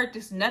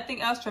repurchased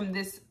nothing else from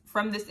this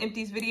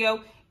Empties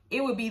video,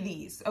 it would be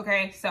these.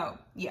 Okay, so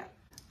yeah.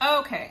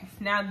 Okay,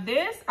 now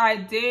this I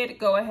did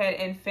go ahead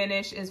and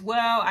finish as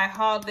well. I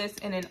hauled this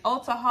in an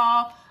Ulta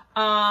haul.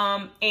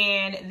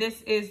 And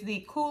this is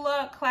the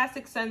Kula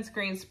Classic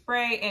Sunscreen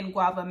Spray in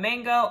Guava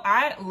Mango.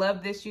 I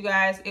love this, you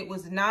guys. It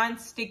was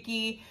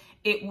non-sticky.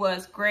 It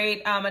was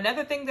great.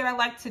 Another thing that I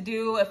like to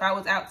do if I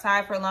was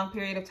outside for a long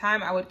period of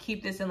time, I would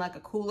keep this in like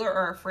a cooler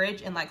or a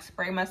fridge and like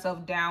spray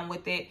myself down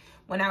with it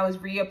when I was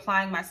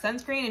reapplying my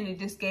sunscreen, and it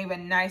just gave a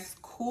nice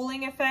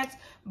cooling effect.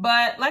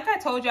 But like I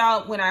told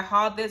y'all when I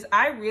hauled this,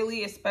 I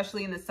really,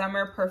 especially in the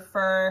summer,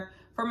 prefer,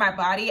 for my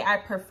body, I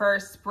prefer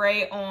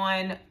spray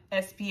on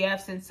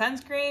SPFs and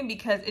sunscreen,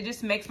 because it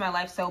just makes my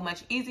life so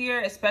much easier,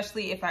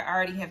 especially if I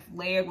already have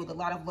layered with a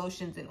lot of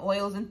lotions and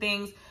oils and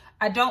things.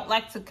 I don't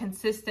like to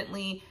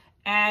consistently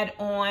add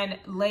on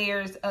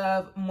layers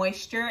of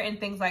moisture and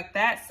things like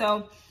that.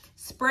 So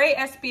spray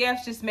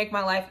SPFs just make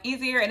my life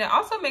easier, and it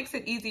also makes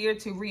it easier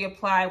to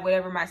reapply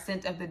whatever my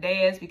scent of the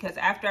day is, because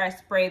after I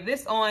spray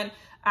this on,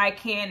 I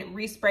can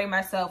respray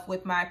myself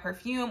with my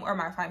perfume or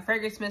my fine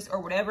fragrance mist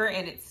or whatever,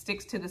 and it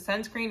sticks to the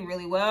sunscreen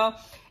really well.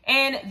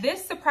 And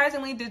this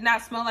surprisingly did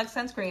not smell like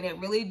sunscreen. It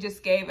really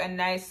just gave a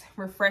nice,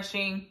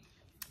 refreshing,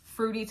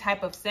 fruity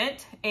type of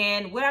scent.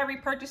 And would I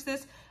repurchase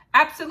this?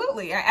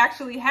 Absolutely. I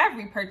actually have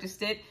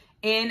repurchased it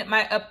in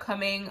my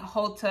upcoming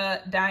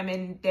Ulta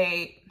Diamond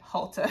Day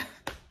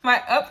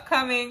my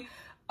upcoming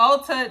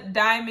Ulta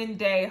Diamond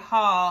Day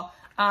haul.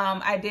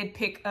 I did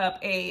pick up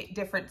a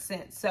different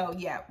scent. So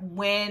yeah,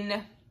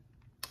 when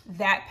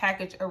that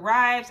package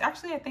arrives,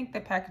 actually I think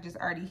the package is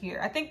already here.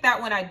 I think that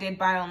one I did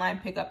buy online,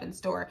 pick up in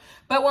store.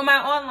 But when my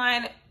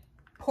online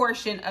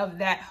portion of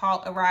that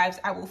haul arrives,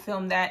 I will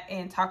film that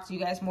and talk to you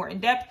guys more in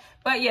depth.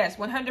 But yes,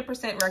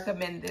 100%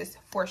 recommend this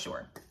for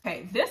sure.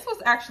 Okay, this was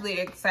actually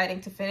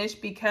exciting to finish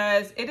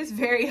because it is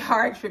very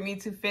hard for me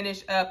to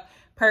finish up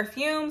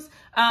perfumes.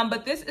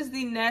 But this is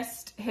the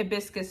Nest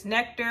Hibiscus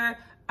Nectar.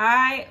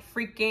 I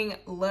freaking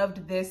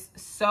loved this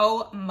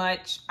so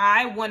much.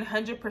 I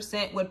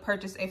 100% would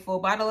purchase a full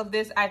bottle of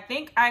this. I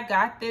think I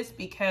got this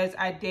because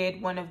I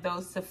did one of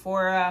those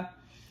Sephora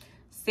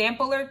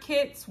sampler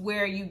kits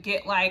where you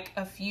get like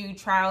a few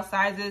trial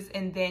sizes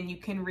and then you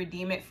can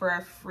redeem it for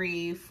a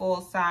free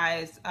full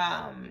size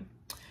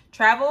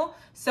travel.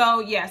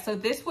 So yeah, so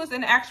this was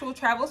an actual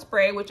travel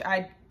spray, which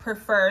I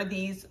prefer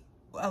these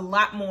a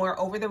lot more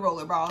over the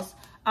roller balls.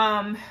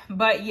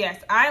 But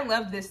yes, I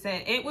love this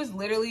scent. It was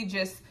literally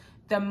just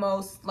the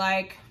most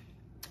like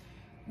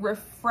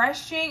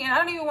refreshing, and I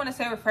don't even want to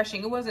say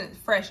refreshing, it wasn't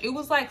fresh, it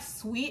was like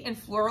sweet and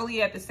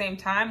florally at the same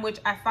time, which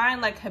I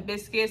find like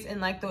hibiscus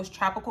and like those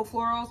tropical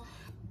florals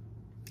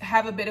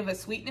have a bit of a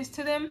sweetness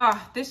to them.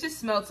 This just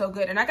smelled so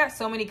good, and I got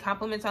so many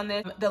compliments on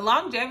this. The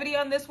longevity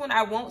on this one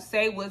I won't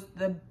say was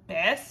the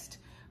best,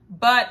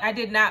 but I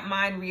did not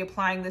mind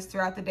reapplying this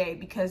throughout the day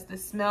because the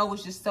smell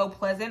was just so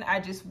pleasant. I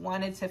just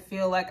wanted to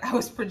feel like I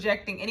was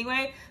projecting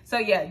anyway. So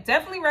yeah,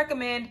 definitely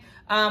recommend.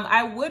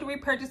 I would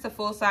repurchase a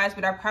full size,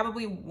 but I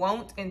probably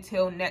won't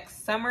until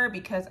next summer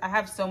because I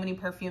have so many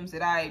perfumes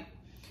that I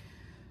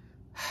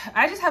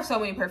I just have so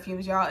many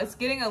perfumes, y'all. It's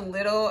getting a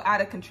little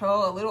out of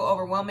control, a little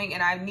overwhelming,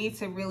 and I need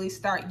to really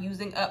start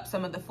using up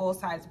some of the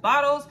full-size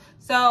bottles.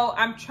 So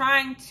I'm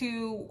trying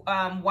to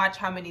watch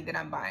how many that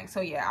I'm buying.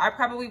 So yeah, I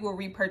probably will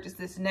repurchase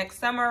this next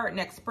summer,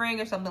 next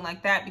spring, or something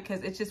like that,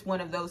 because it's just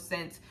one of those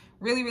scents.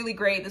 Really, really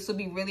great. This will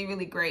be really,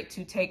 really great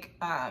to take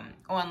on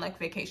like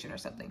vacation or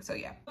something. So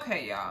yeah.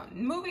 Okay, y'all,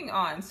 moving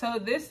on. So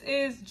this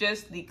is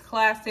just the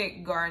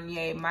classic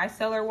Garnier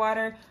micellar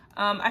water.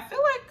 I feel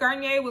like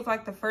Garnier was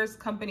like the first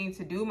company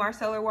to do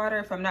micellar water,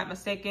 if I'm not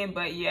mistaken.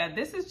 But yeah,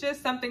 this is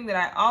just something that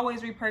I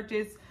always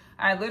repurchase.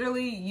 I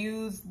literally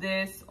use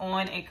this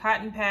on a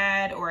cotton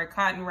pad or a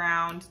cotton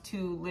round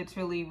to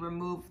literally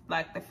remove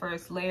like the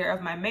first layer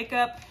of my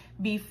makeup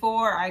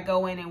before I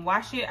go in and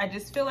wash it. I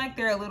just feel like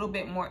they're a little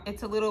bit more,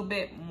 it's a little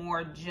bit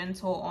more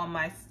gentle on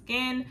my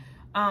skin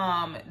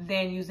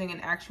than using an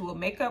actual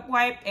makeup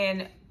wipe.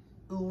 And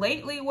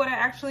lately what I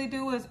actually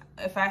do is,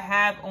 if I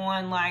have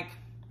on like,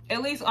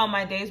 at least on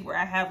my days where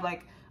I have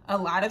like a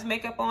lot of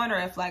makeup on, or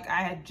if like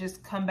I had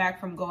just come back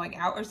from going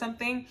out or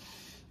something,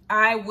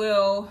 I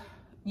will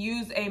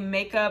use a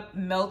makeup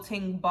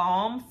melting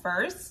balm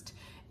first,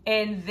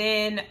 and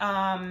then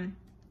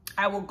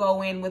I will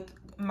go in with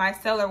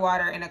micellar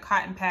water in a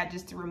cotton pad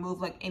just to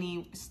remove like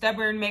any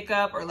stubborn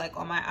makeup or like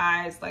on my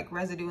eyes, like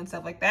residue and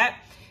stuff like that.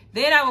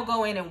 Then I will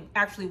go in and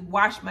actually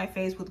wash my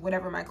face with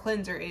whatever my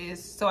cleanser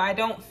is, so I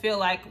don't feel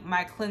like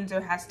my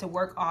cleanser has to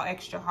work all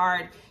extra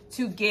hard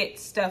to get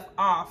stuff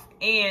off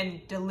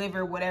and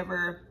deliver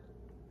whatever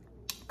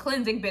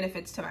cleansing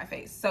benefits to my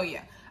face. So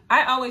yeah,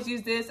 I always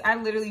use this. I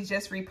literally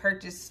just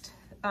repurchased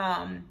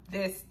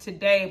this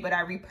today, but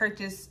I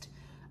repurchased,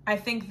 I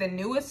think, the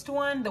newest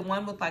one, the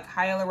one with like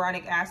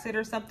hyaluronic acid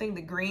or something,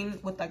 the green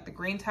with like the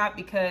green top,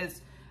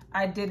 because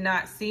I did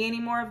not see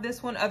any more of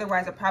this one.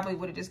 Otherwise, I probably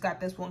would have just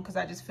got this one because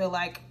I just feel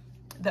like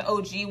the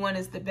OG one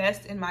is the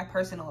best in my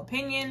personal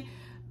opinion.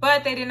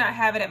 But they did not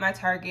have it at my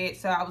Target,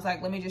 so I was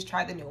like, let me just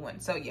try the new one.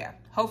 So yeah,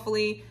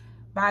 hopefully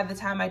by the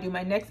time I do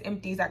my next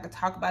empties, I could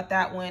talk about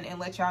that one and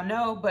let y'all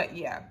know. But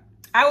yeah,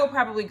 I will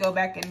probably go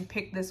back and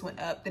pick this one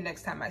up the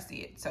next time I see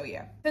it. So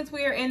yeah, since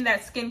we are in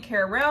that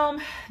skincare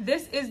realm,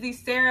 this is the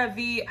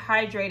CeraVe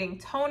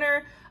Hydrating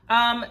Toner.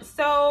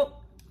 So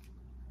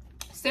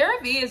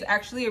CeraVe is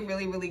actually a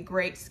really, really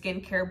great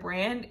skincare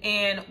brand.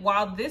 And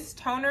while this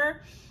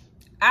toner,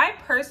 I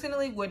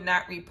personally would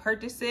not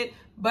repurchase it,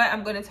 but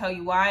I'm going to tell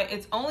you why.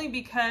 It's only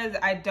because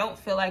I don't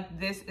feel like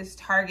this is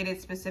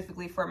targeted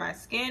specifically for my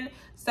skin.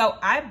 So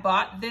I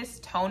bought this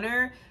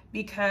toner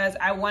because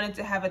I wanted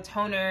to have a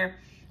toner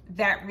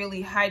that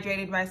really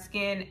hydrated my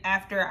skin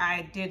after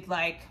I did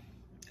like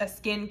a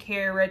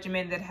skincare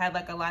regimen that had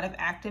like a lot of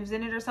actives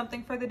in it or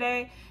something for the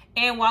day.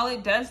 And while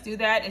it does do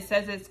that, it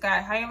says it's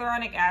got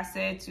hyaluronic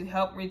acid to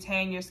help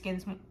retain your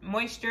skin's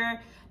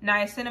moisture,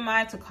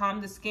 niacinamide to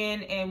calm the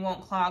skin and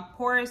won't clog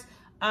pores.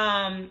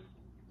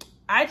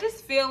 I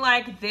just feel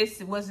like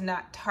this was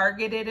not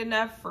targeted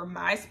enough for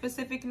my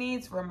specific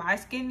needs, for my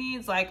skin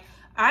needs. Like,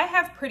 I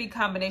have pretty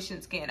combination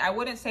skin. I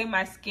wouldn't say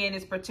my skin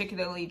is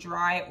particularly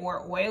dry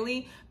or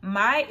oily.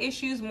 My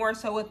issues more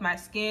so with my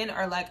skin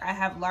are like, I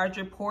have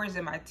larger pores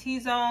in my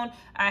T-zone.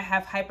 I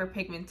have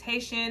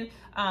hyperpigmentation.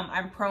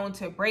 I'm prone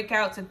to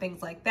breakouts and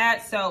things like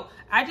that. So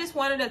I just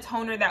wanted a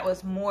toner that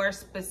was more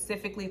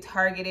specifically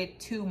targeted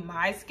to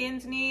my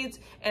skin's needs.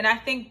 And I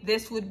think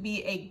this would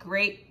be a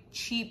great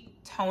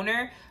cheap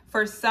toner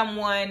for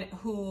someone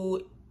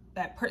who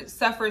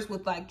suffers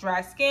with like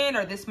dry skin,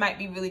 or this might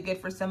be really good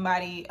for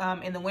somebody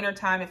in the winter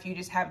time if you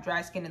just have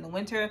dry skin in the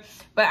winter.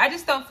 But I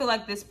just don't feel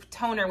like this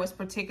toner was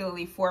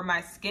particularly for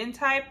my skin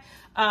type.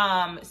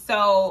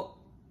 So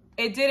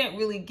it didn't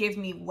really give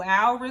me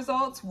wow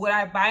results. Would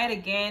I buy it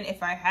again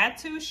if I had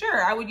to?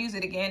 Sure, I would use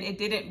it again. It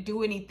didn't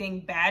do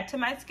anything bad to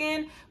my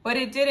skin, but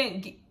it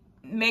didn't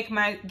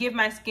give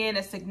my skin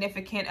a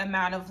significant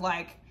amount of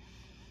like,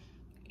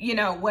 you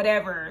know,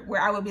 whatever,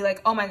 where I would be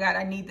like, oh my God,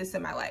 I need this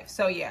in my life.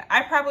 So yeah,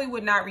 I probably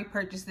would not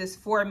repurchase this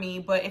for me,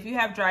 but if you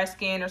have dry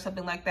skin or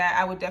something like that,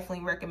 I would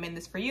definitely recommend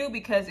this for you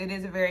because it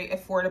is a very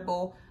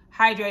affordable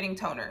hydrating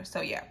toner.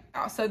 So yeah.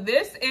 So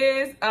this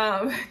is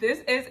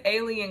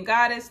Alien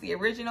Goddess, the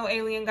original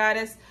Alien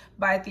Goddess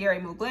by Thierry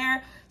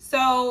Mugler.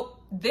 So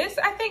this,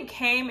 I think,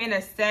 came in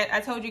a set. I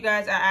told you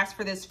guys I asked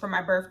for this for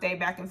my birthday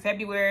back in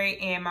February,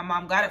 and my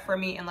mom got it for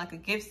me in like a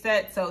gift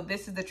set. So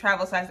this is the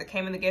travel size that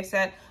came in the gift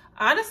set.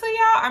 Honestly,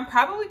 y'all, I'm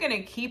probably going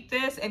to keep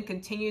this and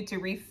continue to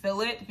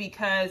refill it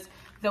because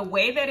the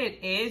way that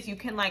it is, you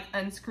can like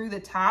unscrew the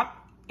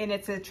top and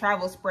it's a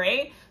travel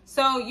spray.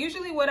 So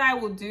usually what I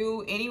will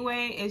do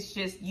anyway is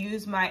just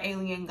use my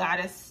Alien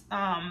Goddess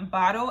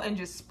bottle and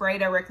just spray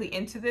directly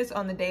into this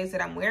on the days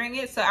that I'm wearing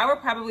it. So I would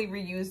probably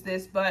reuse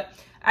this, but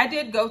I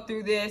did go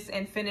through this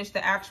and finish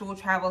the actual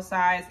travel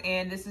size,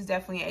 and this is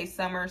definitely a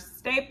summer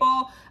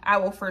staple. I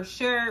will for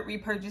sure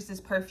repurchase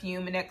this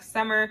perfume next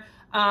summer.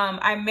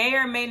 I may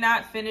or may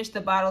not finish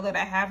the bottle that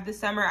I have this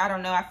summer. I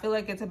don't know. I feel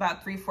like it's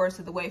about 3/4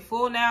 of the way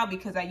full now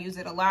because I use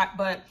it a lot,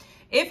 but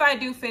if I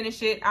do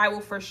finish it, I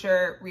will for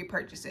sure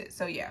repurchase it.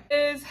 So yeah,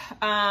 it is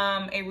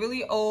a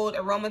really old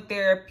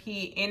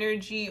aromatherapy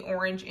energy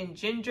orange and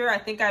ginger. I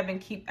think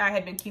I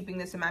had been keeping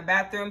this in my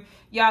bathroom.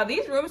 Y'all,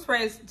 these room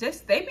sprays,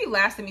 they be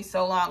lasting me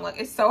so long. Like,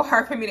 it's so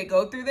hard for me to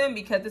go through them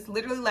because it's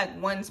literally like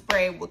one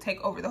spray will take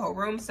over the whole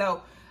room.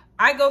 So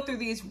I go through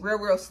these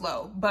real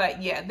slow.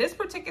 But yeah, this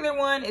particular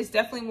one is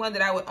definitely one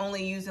that I would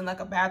only use in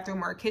like a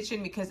bathroom or a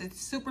kitchen because it's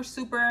super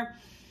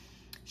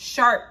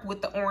sharp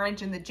with the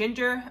orange and the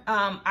ginger.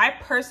 I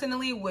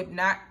personally would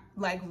not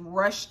like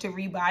rush to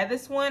rebuy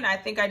this one. I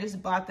think I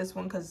just bought this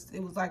one because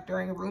it was like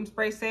during a room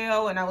spray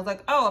sale and I was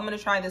like, oh, I'm gonna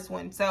try this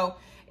one. So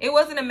it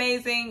wasn't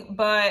amazing,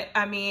 but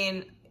I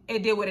mean,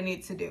 it did what it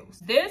needs to do.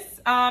 This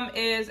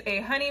is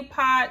a honey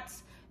pot,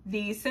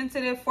 the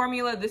sensitive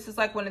formula. This is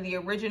like one of the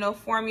original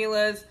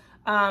formulas.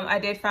 I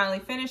did finally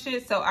finish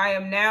it, so I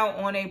am now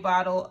on a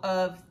bottle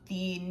of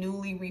the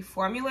newly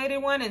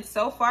reformulated one, and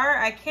so far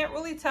I can't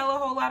really tell a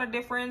whole lot of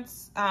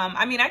difference.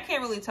 I mean, I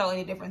can't really tell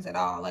any difference at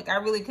all. Like, I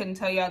really couldn't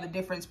tell y'all the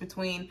difference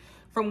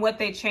from what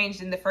they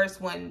changed in the first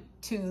one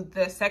to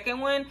the second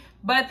one,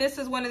 but this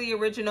is one of the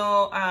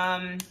original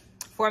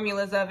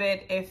formulas of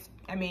it.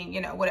 I mean,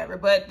 you know, whatever,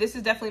 but this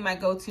is definitely my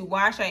go-to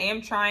wash. I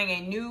am trying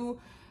a new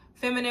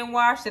feminine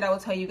wash that I will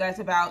tell you guys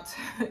about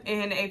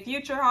in a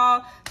future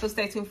haul, so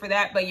stay tuned for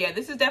that. But yeah,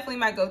 this is definitely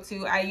my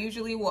go-to. I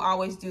usually will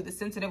always do the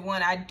sensitive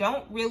one. I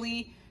don't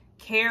really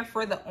care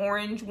for the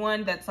orange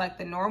one that's like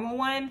the normal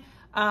one.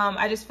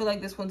 I just feel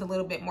like this one's a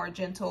little bit more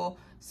gentle.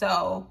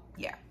 So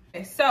yeah.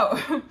 Okay, so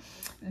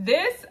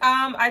this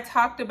I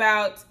talked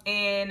about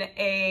in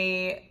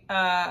a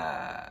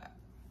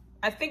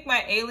I think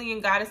my Alien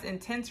Goddess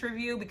Intense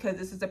review, because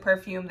this is a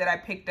perfume that I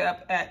picked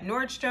up at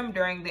Nordstrom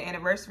during the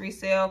anniversary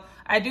sale.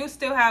 I do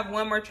still have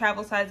one more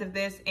travel size of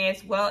this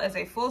as well as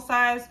a full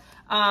size.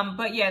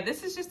 But yeah,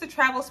 this is just a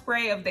travel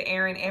spray of the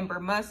Erin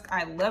Amber Musk.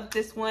 I love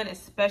this one,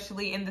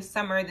 especially in the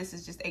summer. This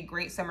is just a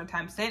great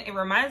summertime scent. It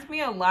reminds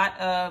me a lot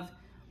of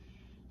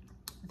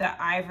the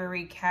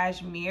Ivory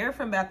Cashmere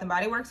from Bath &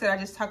 Body Works that I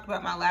just talked about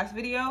in my last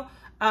video.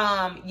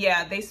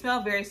 Yeah, they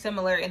smell very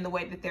similar in the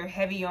way that they're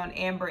heavy on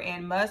amber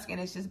and musk,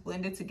 and it's just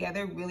blended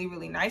together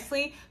really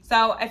nicely.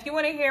 So if you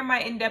want to hear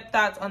my in-depth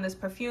thoughts on this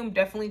perfume,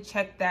 definitely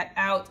check that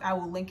out. I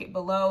will link it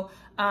below.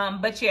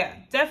 But yeah,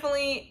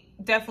 definitely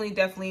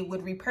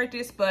would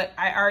repurchase, but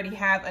I already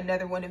have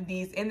another one of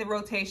these in the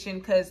rotation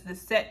because the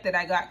set that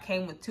I got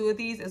came with 2 of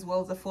these as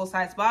well as a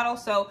full-size bottle,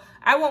 so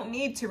I won't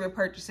need to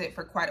repurchase it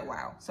for quite a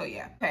while. So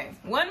yeah. Okay,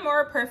 one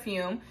more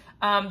perfume.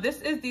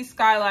 This is the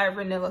Skylar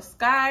Vanilla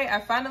Sky.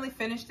 I finally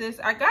finished this.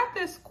 I got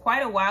this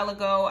quite a while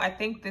ago. I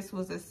think this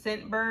was a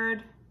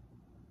Scentbird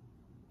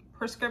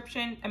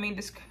subscription.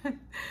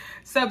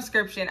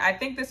 I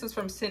think this was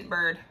from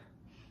Scentbird.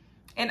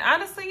 And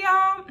honestly,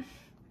 y'all,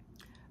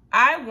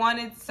 I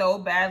wanted so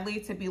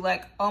badly to be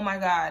like, oh my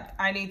God,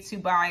 I need to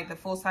buy the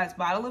full-size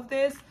bottle of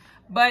this.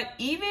 But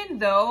even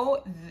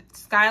though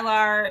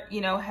Skylar, you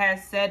know,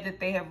 has said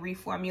that they have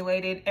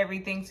reformulated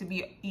everything to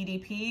be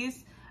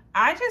EDPs,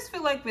 I just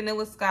feel like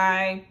Vanilla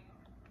Sky,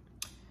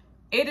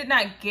 it did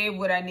not give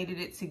what I needed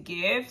it to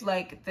give.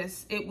 Like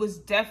this, it was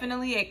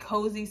definitely a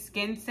cozy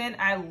skin scent.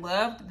 I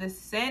loved the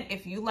scent.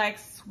 If you like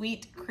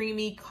sweet,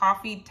 creamy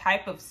coffee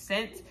type of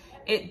scent,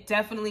 it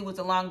definitely was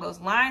along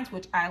those lines,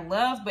 which I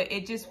love, but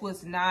it just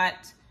was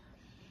not,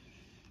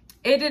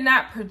 it did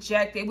not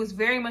project. It was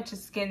very much a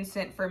skin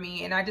scent for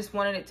me, and I just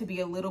wanted it to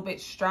be a little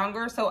bit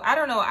stronger. So I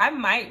don't know, I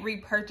might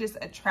repurchase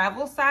a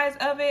travel size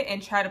of it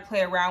and try to play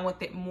around with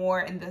it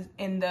more in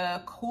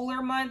the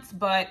cooler months,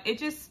 but it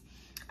just,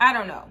 I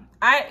don't know.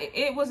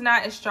 It was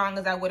not as strong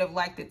as I would have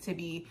liked it to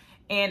be,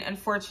 and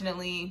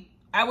unfortunately,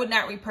 I would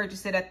not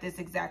repurchase it at this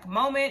exact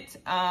moment.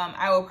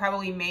 I will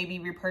probably maybe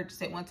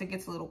repurchase it once it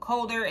gets a little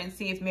colder and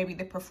see if maybe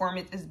the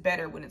performance is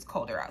better when it's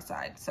colder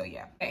outside. So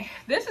yeah. Okay.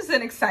 This is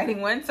an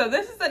exciting one. So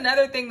this is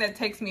another thing that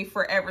takes me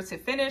forever to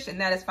finish, and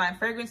that is Fine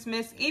Fragrance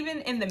Mist, even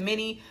in the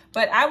mini.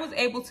 But I was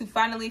able to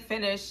finally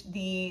finish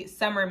the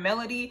Summer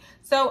Melody.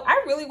 So I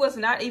really was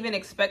not even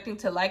expecting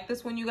to like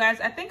this one, you guys.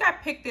 I think I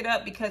picked it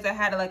up because I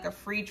had like a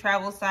free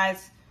travel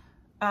size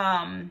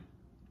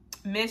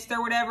mist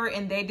or whatever,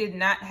 and they did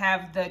not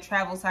have the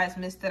travel size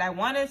mist that I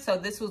wanted. So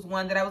this was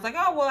one that I was like,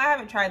 oh well, I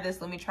haven't tried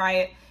this, let me try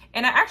it.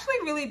 And I actually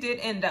really did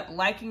end up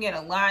liking it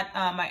a lot.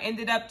 I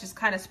ended up just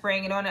kind of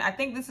spraying it on it. I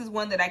think this is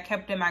one that I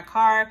kept in my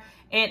car,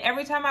 and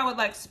every time I would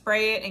like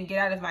spray it and get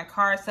out of my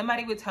car,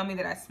 somebody would tell me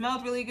that I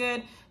smelled really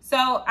good. So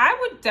I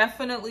would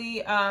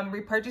definitely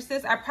repurchase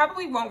this. I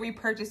probably won't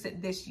repurchase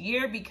it this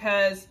year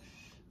because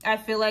I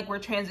feel like we're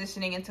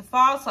transitioning into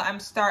fall, so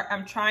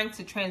I'm trying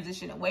to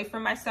transition away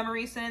from my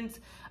summery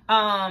scents.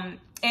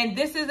 And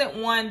this isn't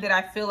one that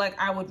I feel like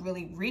I would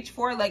really reach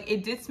for. Like,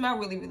 it did smell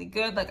really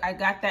good. Like, I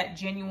got that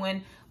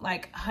genuine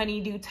like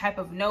honeydew type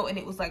of note, and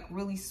it was like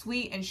really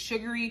sweet and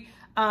sugary.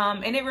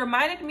 And it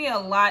reminded me a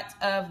lot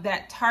of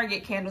that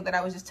Target candle that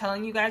I was just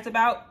telling you guys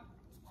about.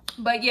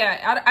 But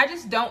yeah, I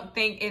just don't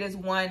think it is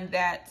one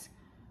that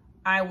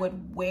I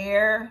would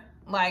wear,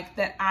 like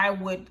that I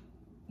would,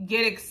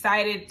 get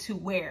excited to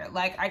wear.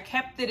 Like, I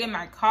kept it in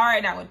my car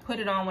and I would put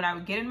it on when I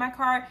would get in my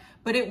car,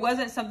 but it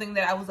wasn't something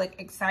that I was like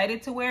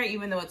excited to wear,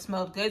 even though it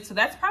smelled good. So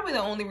that's probably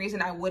the only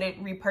reason I wouldn't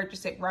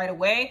repurchase it right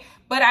away,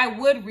 but I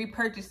would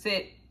repurchase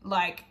it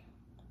like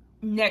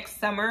next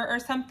summer or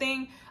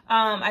something.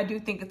 I do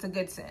think it's a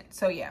good scent.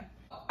 So yeah,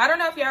 I don't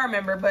know if y'all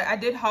remember, but I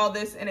did haul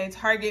this in a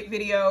Target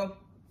video.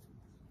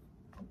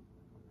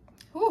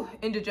 Whew,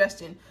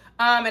 indigestion.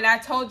 And I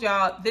told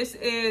y'all this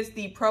is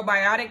the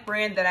probiotic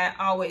brand that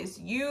I always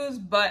use,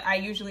 but I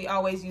usually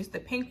always use the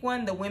pink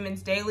one, the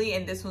Women's Daily,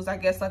 and this was, I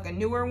guess, like a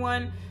newer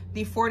one,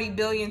 the 40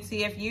 billion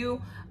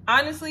CFU.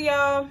 Honestly,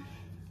 y'all,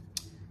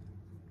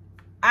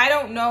 I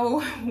don't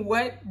know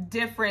what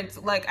difference,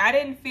 like I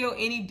didn't feel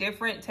any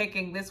different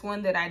taking this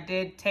one than I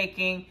did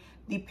taking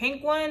the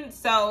pink one.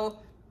 So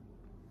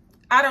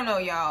I don't know,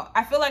 y'all.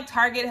 I feel like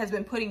Target has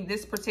been putting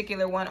this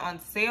particular one on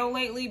sale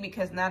lately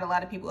because not a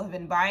lot of people have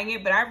been buying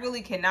it, but I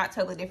really cannot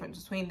tell the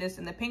difference between this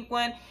and the pink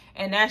one,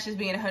 and that's just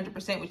being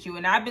 100% with you.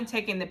 And I've been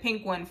taking the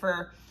pink one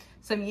for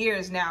some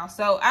years now.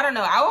 So I don't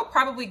know. I will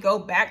probably go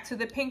back to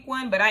the pink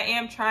one, but I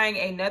am trying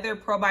another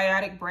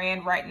probiotic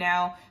brand right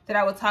now that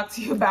I will talk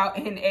to you about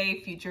in a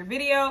future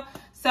video.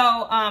 So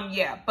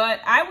yeah, but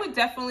I would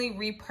definitely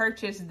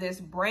repurchase this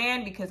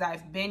brand because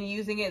I've been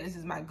using it. This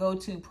is my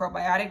go-to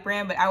probiotic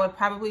brand, but I would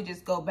probably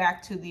just go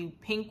back to the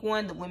pink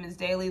one, the Women's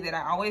Daily that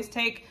I always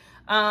take.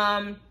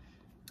 I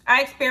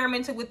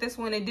experimented with this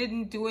one. It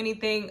didn't do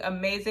anything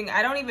amazing.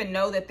 I don't even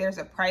know that there's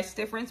a price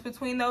difference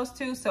between those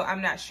two, so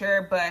I'm not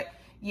sure, but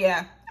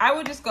yeah, I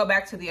would just go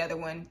back to the other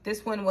one.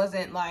 This one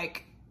wasn't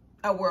like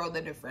a world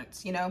of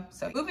difference, you know?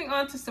 So moving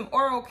on to some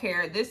oral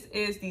care. This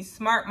is the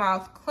Smart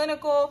Mouth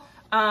Clinical.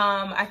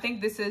 I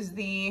think this is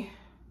the,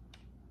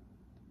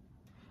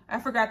 I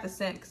forgot the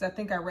scent because I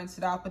think I rinsed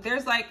it off, but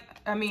there's like,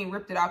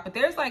 ripped it off, but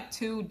there's like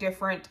two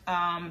different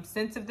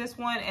scents of this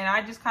one, and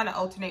I just kind of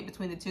alternate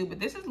between the two. But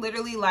this is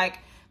literally like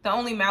the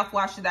only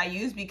mouthwash that I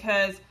use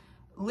because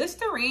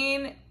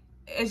Listerine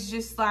is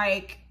just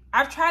like,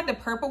 I've tried the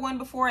purple one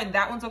before and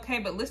that one's okay,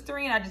 but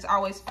Listerine I just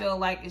always feel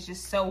like it's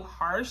just so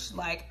harsh.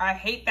 Like I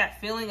hate that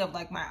feeling of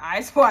like my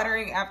eyes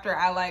watering after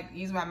I like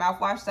use my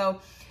mouthwash.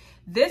 So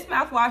this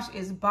mouthwash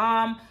is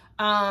bomb.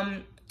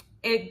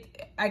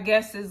 It I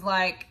guess is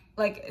like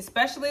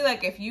especially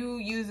like if you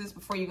use this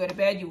before you go to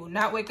bed, you will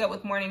not wake up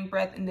with morning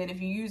breath. And then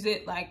if you use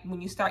it like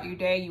when you start your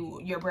day,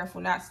 your breath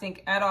will not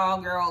stink at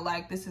all, girl.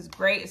 Like this is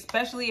great,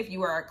 especially if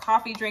you are a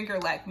coffee drinker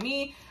like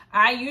me.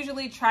 I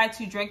usually try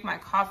to drink my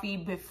coffee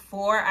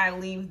before I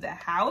leave the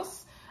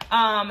house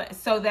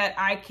so that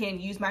I can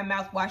use my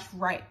mouthwash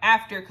right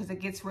after because it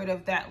gets rid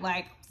of that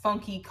like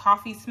funky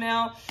coffee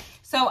smell.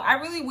 So I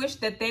really wish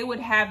that they would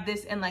have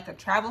this in like a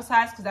travel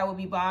size because that would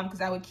be bomb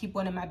because I would keep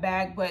one in my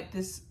bag. But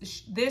this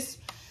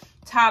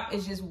top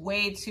is just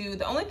way too,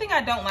 the only thing I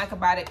don't like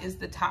about it is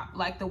the top.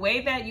 Like the way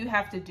that you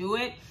have to do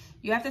it,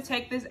 you have to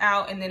take this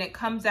out and then it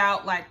comes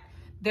out like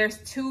there's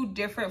two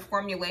different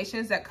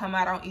formulations that come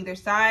out on either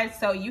side.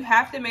 So you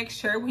have to make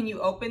sure when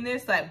you open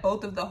this, like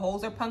both of the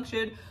holes are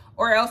punctured,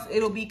 or else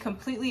it'll be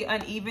completely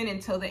uneven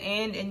until the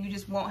end and you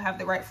just won't have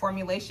the right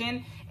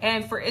formulation.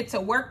 And for it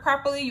to work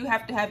properly, you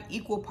have to have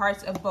equal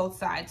parts of both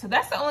sides. So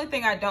that's the only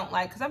thing I don't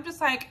like, because I'm just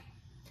like,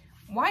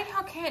 why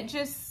y'all can't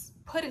just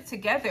put it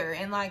together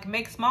and like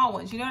make small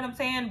ones? You know what I'm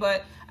saying?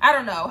 But I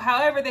don't know.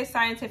 However they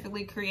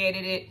scientifically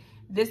created it,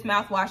 this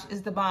mouthwash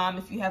is the bomb.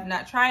 If you have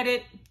not tried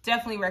it,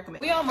 definitely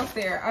recommend. We almost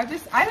there. I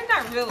did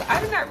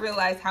not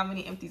realize how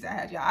many empties I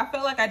had, y'all. I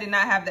felt like I did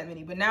not have that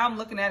many, but now I'm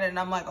looking at it and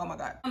I'm like, oh my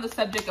God. On the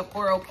subject of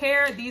oral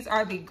care, these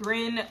are the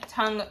Grin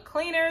tongue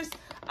cleaners.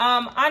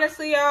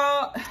 Honestly,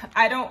 y'all,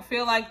 I don't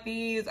feel like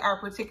these are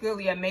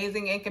particularly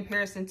amazing in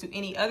comparison to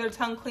any other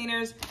tongue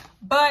cleaners,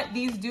 but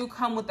these do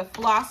come with a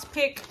floss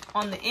pick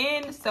on the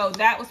end, so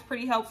that was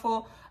pretty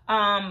helpful.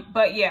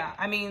 But yeah,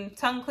 I mean,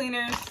 tongue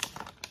cleaners,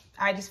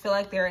 I just feel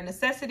like they're a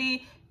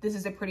necessity. This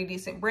is a pretty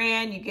decent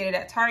brand. You get it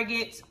at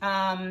Target.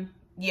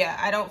 Yeah,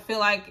 I don't feel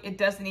like it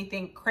does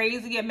anything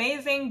crazy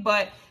amazing,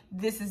 but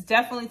this is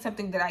definitely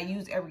something that I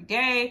use every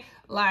day.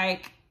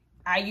 Like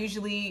I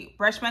usually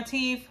brush my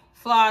teeth,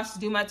 floss,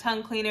 do my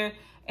tongue cleaner,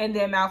 and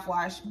then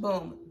mouthwash.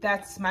 Boom.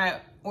 That's my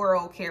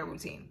oral care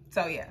routine.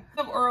 So yeah.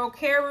 Of oral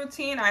care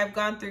routine, I've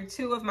gone through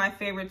two of my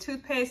favorite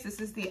toothpaste.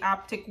 This is the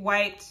Optic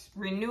White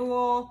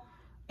Renewal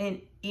in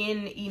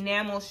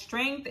enamel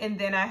strength, and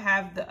then I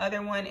have the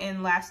other one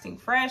in lasting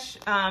fresh.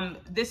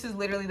 This is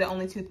literally the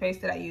only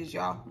toothpaste that I use,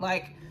 y'all.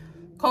 Like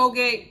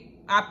Colgate,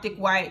 Optic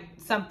White,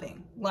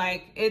 something.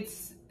 Like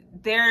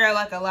there are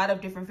like a lot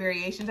of different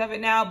variations of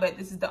it now, but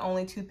this is the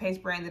only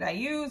toothpaste brand that I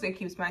use. It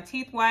keeps my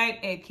teeth white,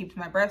 it keeps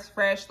my breath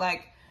fresh.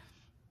 Like,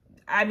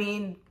 I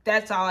mean,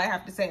 that's all I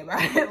have to say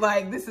about it.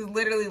 Like, this is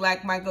literally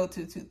like my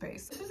go-to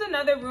toothpaste. This is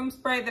another room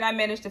spray that I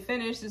managed to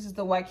finish. This is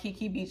the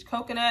Waikiki Beach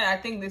Coconut. I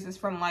think this is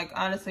from like,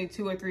 honestly,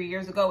 2 or 3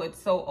 years ago.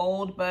 It's so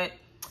old, but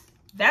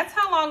that's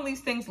how long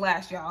these things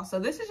last, y'all. So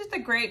this is just a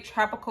great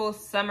tropical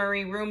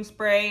summery room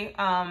spray.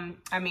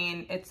 I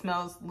mean, it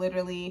smells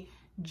literally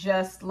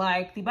just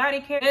like the body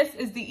care. This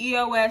is the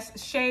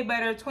EOS Shea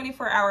Butter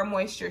 24-Hour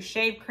Moisture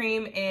Shave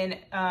Cream in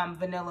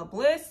Vanilla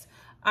Bliss.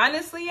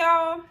 Honestly,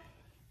 y'all,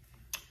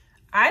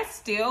 I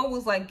still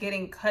was like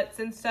getting cuts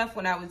and stuff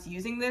when I was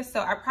using this, so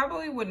I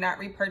probably would not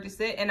repurchase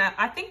it. And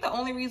I think the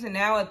only reason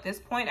now at this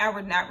point I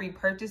would not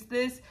repurchase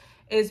this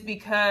is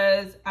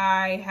because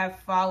I have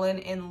fallen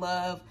in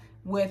love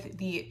with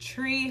the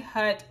Tree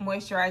Hut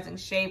Moisturizing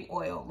Shave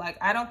Oil. Like,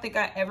 I don't think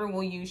I ever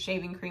will use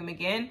shaving cream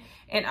again.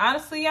 And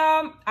honestly,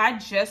 y'all, I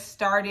just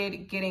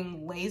started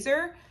getting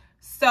laser,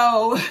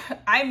 so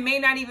I may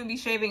not even be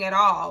shaving at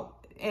all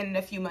in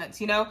a few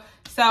months, you know?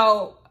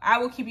 So I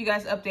will keep you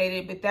guys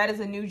updated, but that is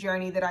a new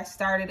journey that I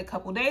started a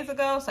couple days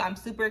ago. So I'm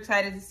super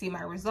excited to see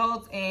my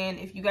results. And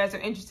if you guys are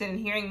interested in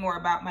hearing more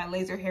about my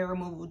laser hair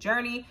removal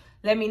journey,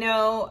 let me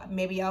know.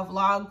 Maybe I'll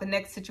vlog the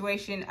next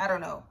situation. I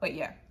don't know, but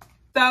yeah.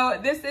 So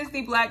this is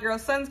the Black Girl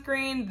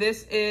Sunscreen.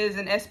 This is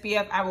an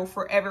SPF I will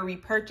forever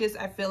repurchase.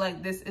 I feel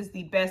like this is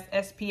the best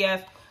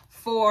SPF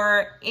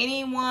for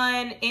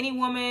anyone, any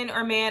woman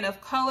or man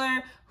of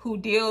color who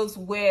deals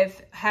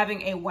with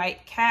having a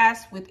white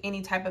cast with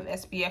any type of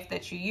SPF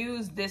that you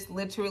use. This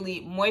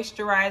literally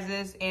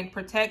moisturizes and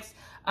protects.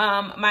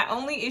 My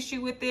only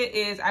issue with it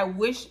is I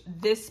wish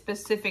this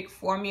specific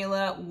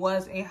formula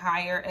was a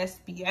higher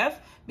SPF,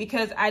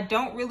 because I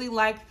don't really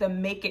like the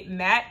Make It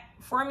Matte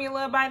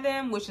formula by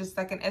them, which is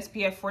like an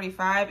SPF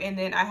 45. And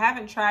then I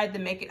haven't tried the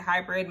Make It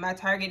Hybrid. My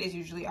Target is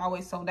usually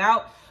always sold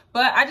out,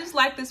 but I just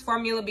like this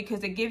formula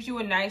because it gives you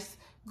a nice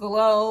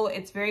glow.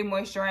 It's very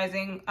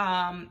moisturizing,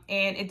 and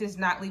it does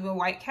not leave a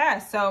white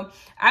cast. So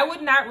I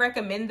would not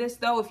recommend this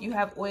though if you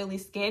have oily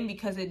skin,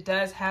 because it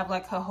does have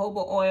like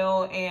jojoba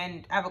oil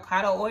and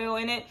avocado oil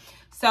in it.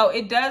 So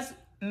it does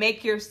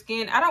make your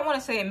skin, I don't want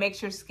to say it makes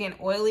your skin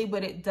oily,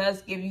 but it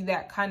does give you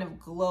that kind of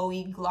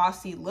glowy,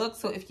 glossy look.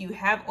 So if you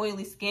have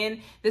oily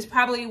skin, this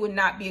probably would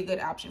not be a good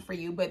option for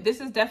you. But this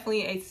is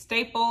definitely a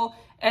staple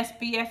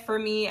SPF for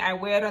me. I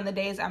wear it on the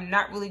days I'm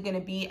not really going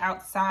to be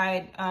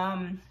outside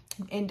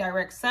in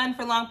direct sun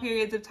for long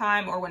periods of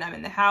time, or when I'm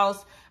in the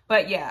house.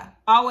 But yeah,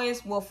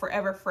 always will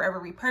forever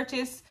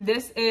repurchase.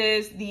 This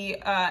is the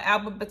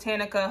Alba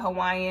Botanica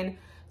Hawaiian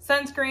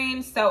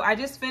sunscreen. So I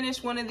just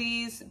finished one of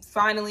these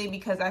finally,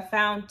 because I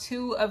found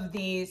 2 of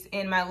these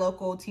in my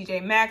local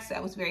TJ Maxx that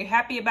I was very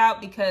happy about,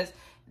 because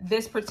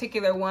this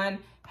particular one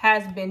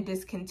has been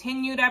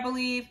discontinued, I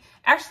believe.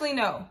 Actually,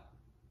 no.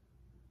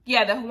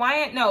 Yeah, the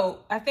Hawaiian, no,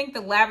 I think the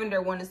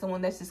lavender one is the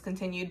one that's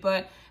discontinued,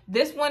 but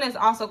this one is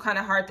also kind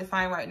of hard to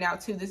find right now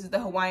too. This is the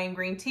Hawaiian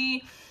green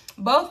tea.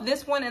 Both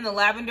this one and the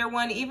lavender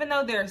one, even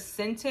though they're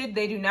scented,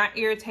 they do not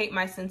irritate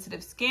my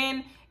sensitive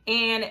skin.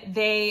 And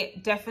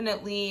they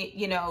definitely,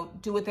 you know,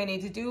 do what they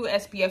need to do.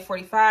 SPF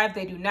 45,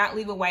 they do not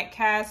leave a white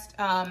cast.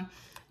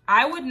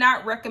 I would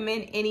not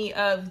recommend any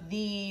of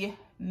the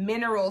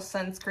mineral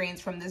sunscreens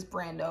from this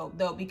brand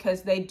though,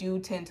 because they do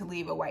tend to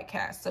leave a white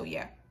cast. So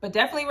yeah, but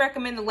definitely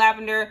recommend the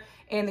lavender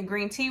and the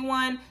green tea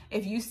one.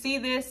 If you see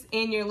this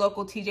in your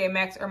local TJ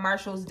Maxx or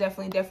Marshalls,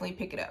 definitely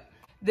pick it up.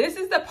 This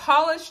is the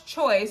Paula's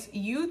Choice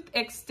Youth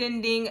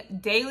Extending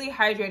Daily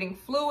Hydrating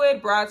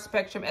Fluid Broad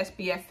Spectrum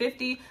SPF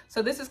 50.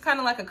 So this is kind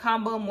of like a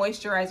combo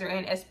moisturizer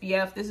and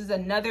SPF. This is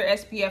another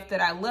SPF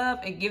that I love.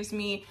 It gives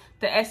me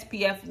the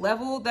SPF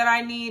level that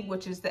I need,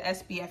 which is the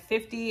SPF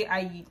 50.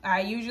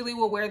 I usually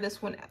will wear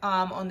this one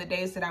on the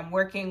days that I'm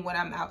working, when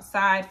I'm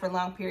outside for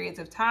long periods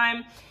of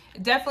time.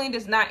 It definitely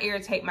does not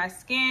irritate my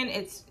skin.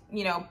 It's,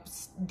 you know,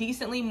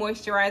 decently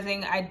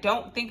moisturizing. I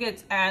don't think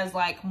it's as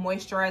like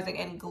moisturizing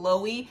and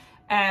glowy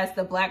as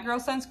the Black Girl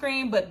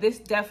sunscreen, but this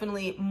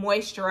definitely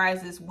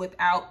moisturizes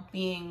without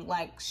being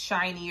like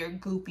shiny or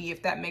goopy,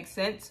 if that makes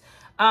sense.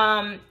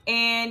 And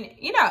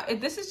you know,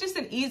 this is just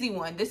an easy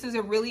one. This is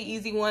a really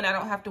easy one. I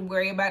don't have to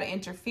worry about it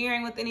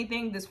interfering with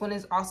anything. This one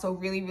is also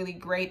really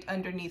great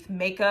underneath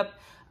makeup.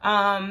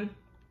 And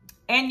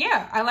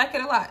yeah, I like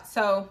it a lot.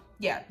 So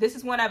yeah, this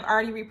is one I've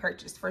already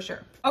repurchased for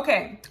sure.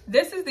 Okay,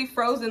 this is the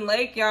Frozen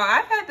Lake, y'all.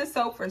 I've had this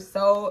soap for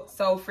so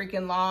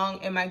freaking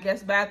long in my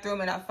guest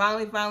bathroom, and I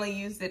finally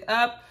used it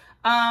up.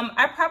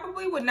 I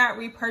probably would not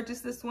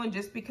repurchase this one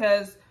just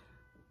because,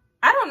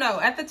 I don't know,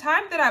 at the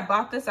time that I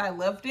bought this, I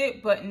loved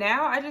it, but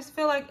now I just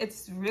feel like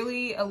it's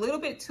really a little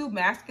bit too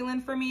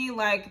masculine for me.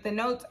 Like, the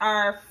notes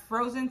are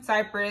frozen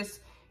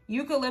cypress,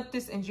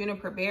 eucalyptus, and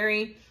juniper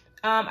berry.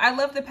 I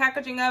love the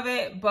packaging of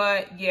it,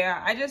 but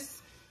yeah,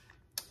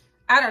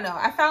 I don't know.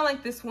 I found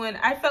like this one,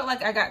 I felt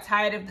like I got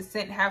tired of the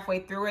scent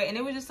halfway through it, and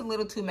it was just a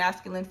little too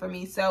masculine for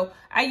me. So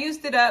I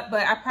used it up,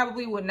 but I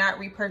probably would not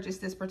repurchase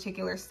this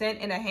particular scent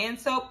in a hand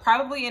soap,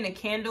 probably in a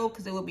candle,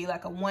 because it would be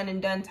like a one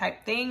and done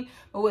type thing.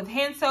 But with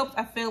hand soaps,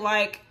 I feel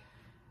like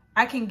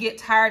I can get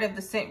tired of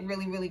the scent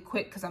really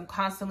quick because I'm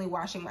constantly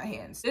washing my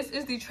hands. This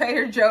is the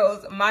Trader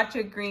Joe's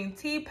Matcha Green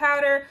Tea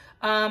Powder.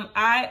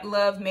 I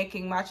love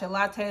making matcha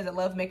lattes. I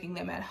love making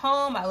them at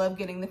home. I love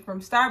getting them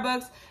from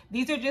Starbucks.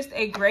 These are just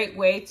a great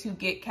way to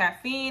get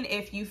caffeine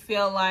if you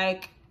feel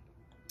like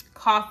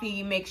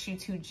coffee makes you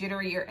too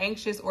jittery or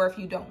anxious, or if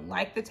you don't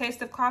like the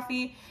taste of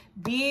coffee,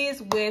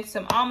 these with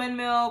some almond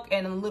milk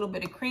and a little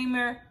bit of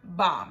creamer,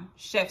 bomb,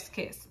 chef's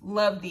kiss.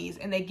 Love these.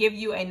 And they give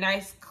you a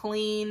nice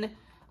clean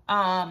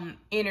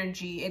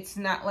energy. It's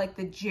not like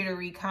the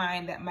jittery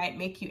kind that might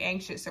make you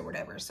anxious or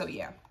whatever. So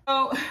yeah.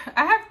 So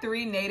I have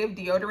 3 native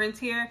deodorants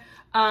here.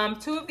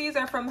 2 of these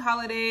are from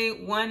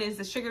Holiday. One is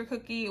the sugar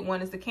cookie,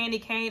 one is the candy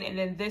cane, and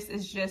then this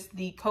is just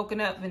the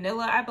coconut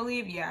vanilla, I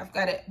believe. Yeah, I've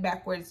got it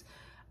backwards.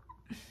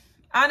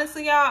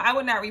 Honestly, y'all, I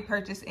would not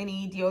repurchase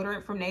any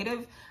deodorant from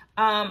Native.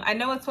 I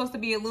know it's supposed to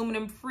be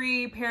aluminum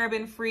free,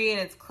 paraben free, and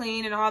it's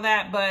clean and all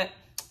that, but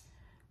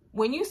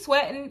when you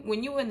sweating,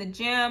 when you in the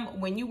gym,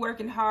 when you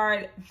working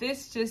hard,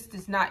 this just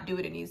does not do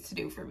what it needs to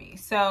do for me.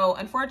 So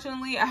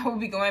unfortunately, I will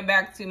be going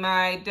back to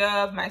my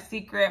Dove, my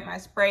Secret, my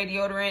spray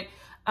deodorant,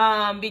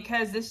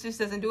 because this just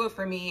doesn't do it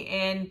for me.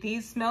 And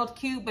these smelled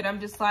cute, but I'm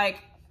just like,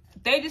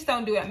 they just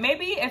don't do it.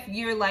 Maybe if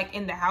you're like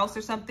in the house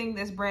or something,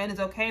 this brand is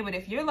okay. But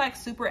if you're like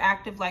super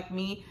active like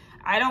me,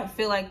 I don't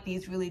feel like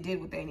these really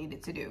did what they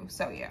needed to do.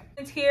 So yeah.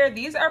 And here,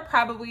 these are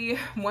probably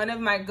one of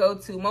my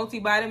go-to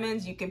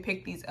multivitamins. You can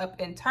pick these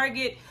up in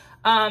Target.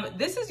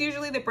 This is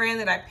usually the brand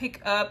that I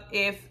pick up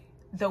if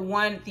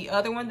the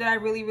other one that I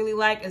really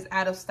like is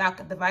out of stock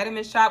at the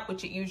vitamin shop,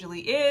 which it usually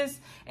is.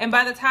 And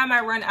by the time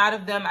I run out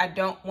of them, I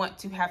don't want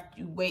to have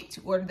to wait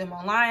to order them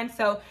online.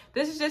 So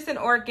this is just an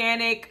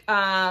organic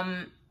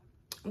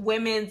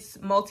women's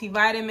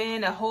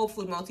multivitamin, a whole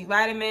food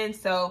multivitamin.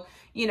 So,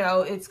 you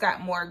know, it's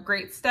got more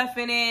great stuff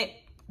in it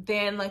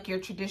than like your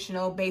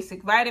traditional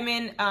basic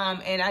vitamin.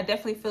 And I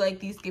definitely feel like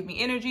these give me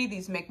energy.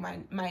 These make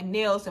my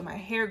nails and my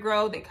hair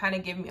grow. They kind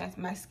of give me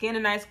my skin a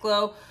nice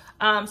glow.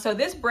 So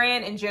this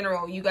brand in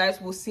general, you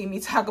guys will see me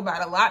talk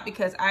about a lot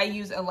because I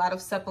use a lot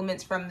of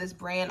supplements from this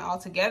brand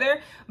altogether.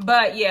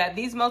 But yeah,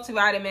 these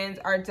multivitamins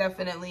are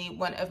definitely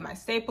one of my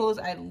staples.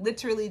 I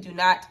literally do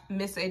not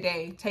miss a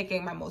day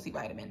taking my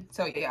multivitamin.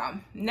 So yeah,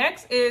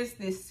 next is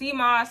the sea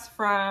moss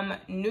from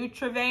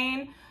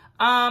Nutravain.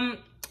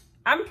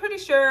 I'm pretty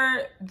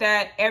sure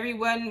that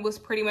everyone was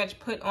pretty much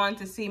put on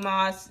to sea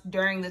moss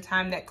during the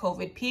time that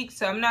COVID peaked,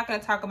 so I'm not going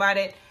to talk about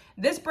it.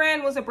 This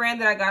brand was a brand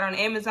that I got on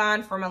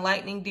Amazon from a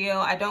lightning deal.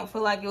 I don't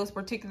feel like it was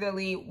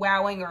particularly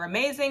wowing or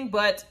amazing,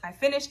 but I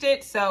finished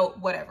it, so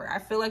whatever. I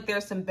feel like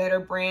there's some better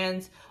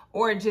brands,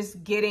 or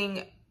just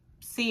getting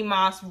sea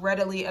moss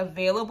readily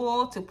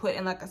available to put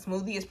in like a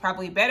smoothie is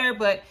probably better,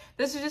 but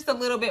this is just a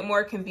little bit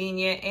more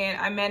convenient and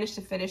I managed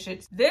to finish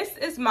it. This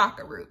is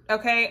maca root,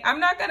 okay? I'm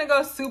not gonna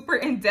go super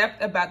in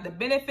depth about the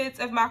benefits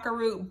of maca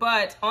root,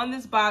 but on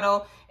this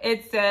bottle,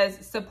 it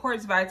says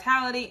supports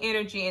vitality,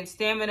 energy, and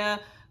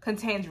stamina,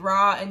 contains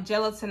raw and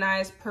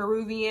gelatinized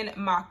Peruvian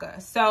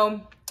maca.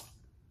 So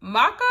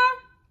maca,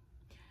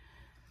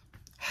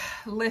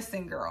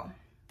 listen girl,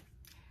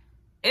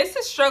 it's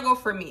a struggle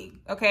for me,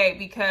 okay?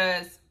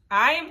 Because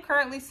I am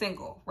currently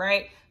single,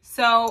 right?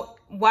 So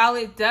while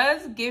it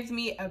does give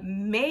me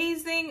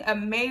amazing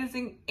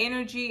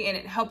energy and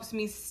it helps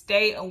me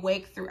stay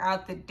awake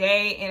throughout the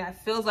day, and I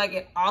feels like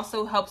it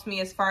also helps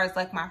me as far as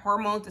like my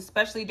hormones,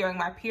 especially during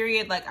my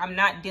period, like I'm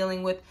not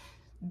dealing with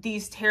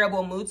these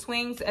terrible mood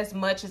swings as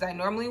much as I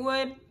normally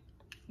would,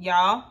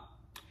 y'all,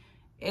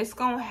 it's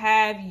gonna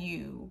have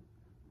you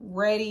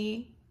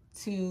ready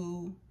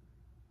to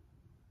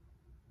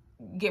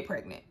get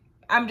pregnant.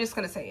 I'm just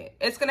gonna say it.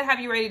 It's gonna have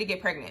you ready to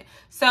get pregnant.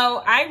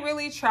 So I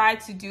really try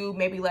to do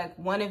maybe like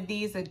one of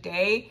these a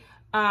day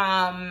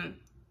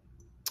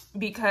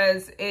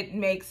because it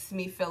makes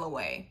me feel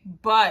away.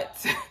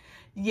 But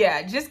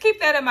yeah, just keep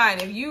that in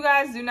mind. If you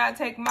guys do not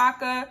take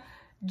maca,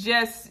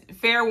 just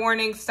fair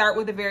warning, start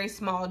with a very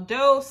small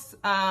dose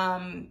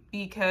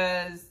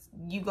because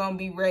you gonna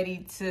be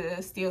ready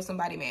to steal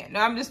somebody man.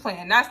 No, I'm just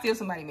playing, not steal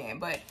somebody man,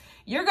 but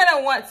you're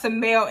gonna want some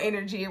male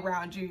energy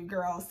around you,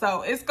 girl.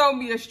 So it's gonna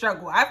be a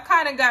struggle. I've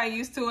kind of gotten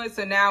used to it,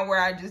 so now where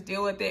I just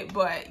deal with it.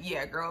 But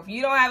yeah, girl, if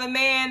you don't have a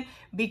man,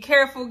 be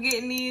careful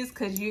getting these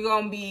because you're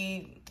gonna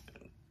be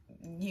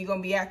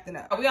acting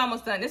up. We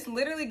almost done. It's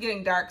literally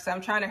getting dark, so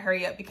I'm trying to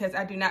hurry up because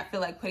I do not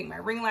feel like putting my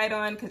ring light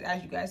on because,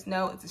 as you guys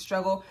know, it's a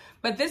struggle.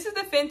 But this is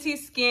the Fenty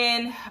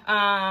Skin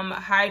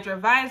Hydra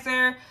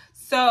Visor.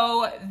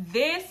 So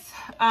this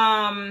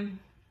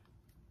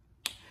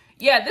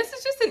yeah, this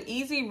is just an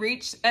easy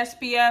reach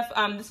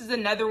SPF. This is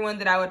another one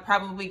that I would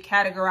probably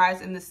categorize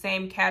in the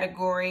same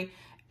category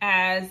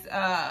as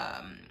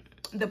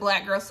the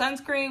Black Girl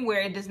Sunscreen,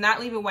 where it does not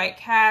leave a white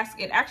cast.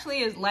 It actually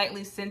is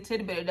lightly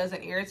scented, but it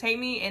doesn't irritate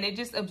me, and it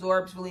just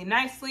absorbs really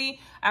nicely.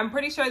 I'm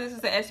pretty sure this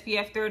is the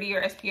SPF 30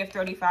 or SPF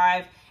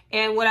 35.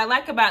 And what I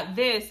like about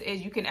this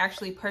is you can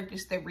actually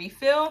purchase the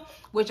refill,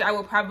 which I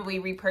will probably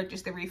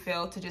repurchase the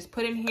refill to just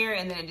put in here,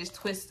 and then it just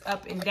twists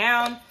up and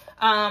down.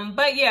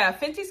 But yeah,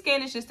 Fenty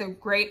Skin is just a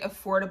great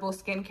affordable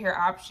skincare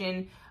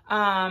option.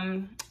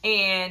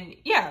 And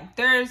yeah,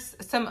 there's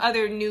some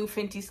other new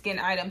Fenty Skin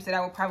items that I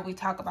will probably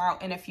talk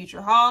about in a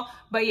future haul.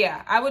 But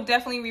yeah, I would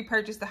definitely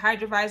repurchase the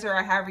Hydra Visor.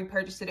 I have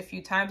repurchased it a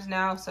few times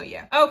now, so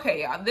yeah.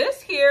 Okay, y'all,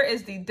 this here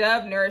is the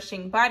Dove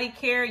Nourishing Body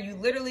Care. You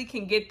literally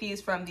can get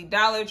these from the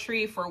Dollar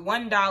Tree for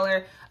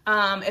 $1.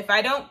 If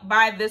I don't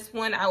buy this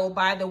one, I will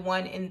buy the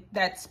one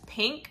that's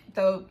pink,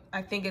 though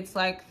I think it's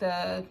like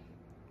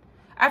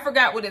I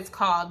forgot what it's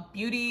called,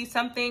 beauty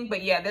something,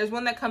 but yeah, there's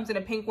one that comes in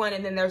a pink one,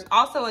 and then there's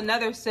also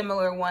another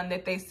similar one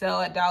that they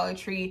sell at Dollar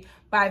Tree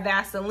by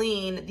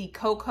Vaseline, the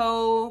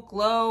Cocoa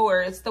Glow,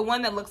 or it's the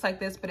one that looks like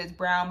this, but it's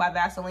brown, by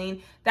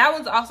Vaseline. That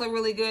one's also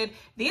really good.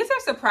 These are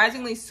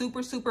surprisingly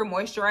super, super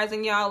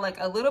moisturizing, y'all. Like,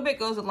 a little bit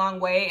goes a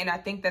long way, and I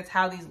think that's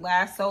how these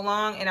last so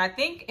long. And I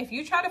think if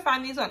you try to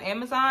find these on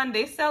Amazon,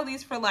 they sell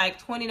these for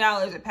like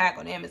 $20 a pack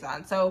on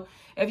Amazon. So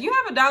if you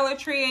have a Dollar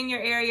Tree in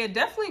your area,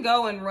 definitely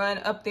go and run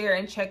up there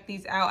and check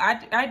these out.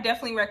 I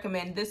definitely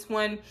recommend this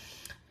one,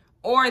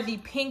 or the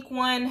pink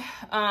one,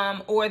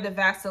 or the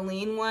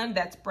Vaseline one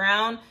that's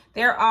brown.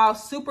 They're all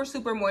super,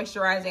 super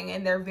moisturizing,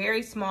 and they're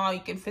very small.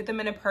 You can fit them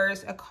in a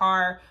purse, a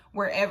car,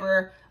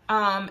 wherever.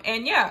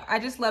 And yeah, I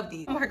just love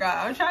these. Oh my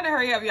God, I'm trying to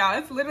hurry up, y'all.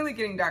 It's literally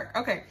getting dark.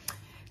 Okay.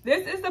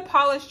 This is the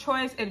Paula's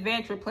Choice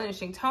Advanced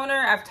Replenishing Toner.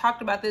 I've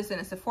talked about this in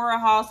a Sephora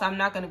haul, so I'm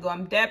not going to go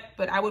in depth,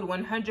 but I would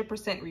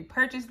 100%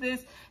 repurchase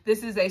this.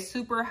 This is a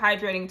super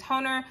hydrating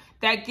toner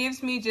that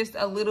gives me just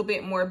a little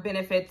bit more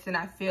benefits than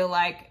I feel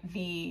like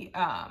the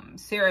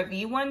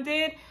CeraVe one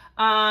did.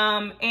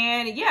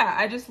 And yeah,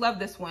 I just love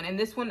this one. And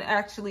this one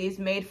actually is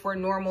made for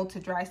normal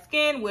to dry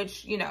skin,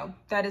 which, you know,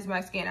 that is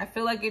my skin. I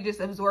feel like it just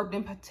absorbed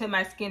into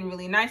my skin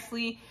really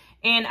nicely.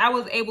 And I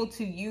was able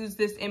to use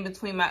this in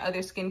between my other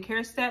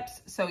skincare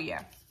steps. So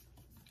yeah,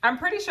 I'm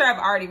pretty sure I've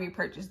already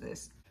repurchased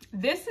this.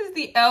 This is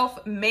the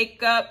e.l.f.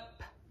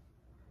 Makeup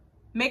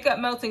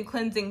Melting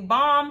Cleansing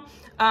Balm.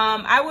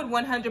 I would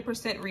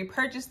 100%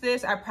 repurchase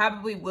this. I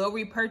probably will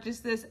repurchase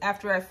this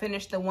after I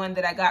finish the one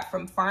that I got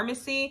from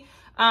pharmacy.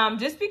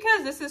 Just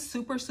because this is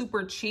super,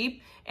 super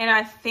cheap. And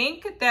I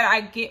think that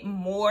I get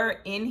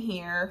more in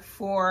here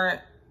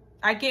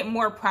I get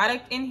more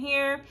product in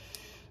here.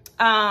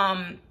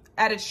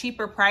 At a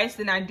cheaper price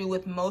than I do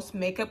with most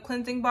makeup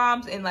cleansing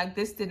balms. And like,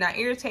 this did not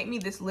irritate me.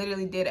 This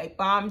literally did a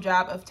bomb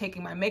job of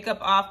taking my makeup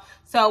off.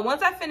 So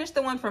once I finished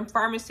the one from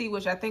pharmacy,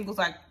 which I think was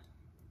like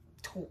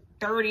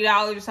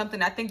 $30 or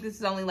something, I think this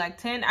is only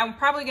like $10. I'm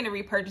probably going to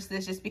repurchase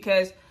this just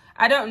because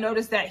I don't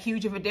notice that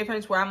huge of a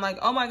difference where I'm like,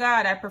 oh my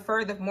God, I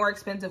prefer the more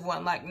expensive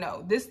one. Like,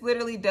 no, this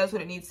literally does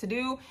what it needs to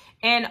do.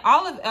 And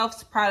all of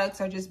e.l.f.'s products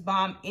are just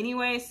bomb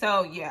anyway.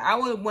 So yeah, I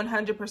would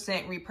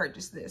 100%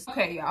 repurchase this.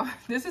 Okay, y'all,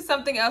 this is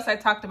something else I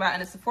talked about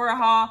in a Sephora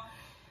haul.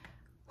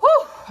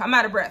 Whew, I'm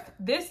out of breath.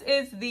 This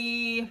is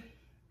the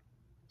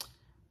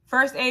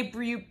First Aid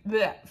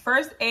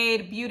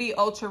Beauty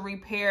Ultra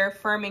Repair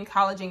Firming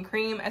Collagen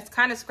Cream. It's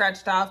kind of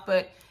scratched off,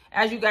 but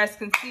as you guys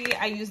can see,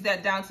 I used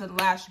that down to the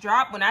last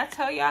drop. When I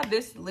tell y'all,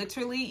 this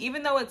literally,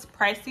 even though it's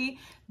pricey,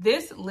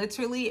 this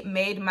literally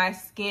made my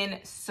skin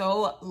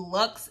so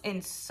luxe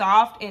and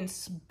soft and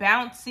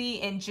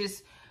bouncy, and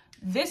just,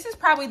 this is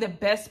probably the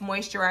best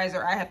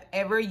moisturizer I have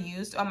ever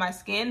used on my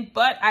skin.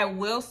 But I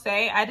will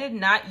say I did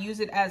not use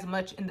it as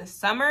much in the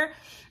summer.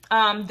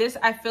 This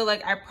I feel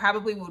like I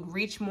probably would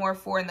reach more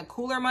for in the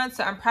cooler months.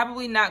 So I'm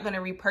probably not going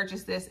to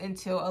repurchase this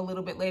until a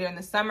little bit later in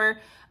the summer.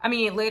 I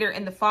mean, later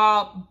in the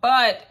fall.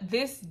 But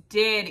this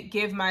did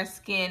give my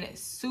skin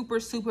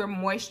super, super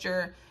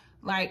moisture,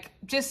 like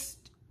just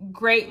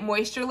great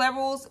moisture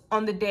levels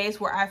on the days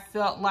where I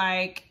felt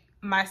like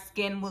my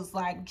skin was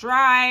like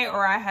dry,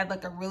 or I had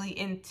like a really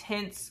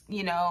intense,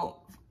 you know,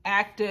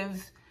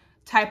 active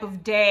type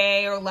of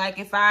day, or like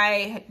if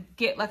I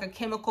get like a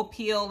chemical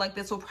peel, like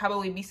this will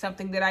probably be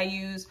something that I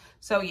use.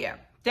 So yeah,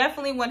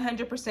 definitely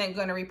 100%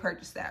 gonna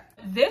repurchase that.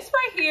 This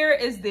right here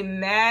is the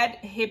Mad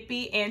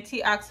Hippie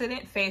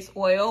Antioxidant Face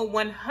Oil.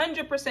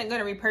 100%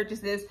 gonna repurchase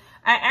this.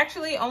 I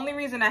actually, only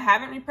reason I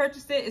haven't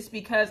repurchased it is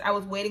because I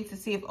was waiting to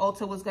see if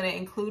Ulta was gonna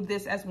include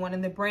this as one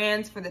of the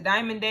brands for the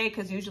Diamond Day,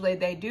 because usually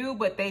they do,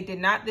 but they did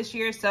not this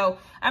year. So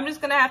I'm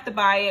just gonna have to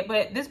buy it,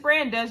 but this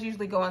brand does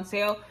usually go on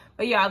sale.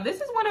 But y'all, this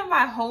is one of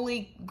my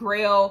holy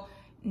grail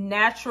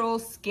natural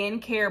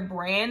skincare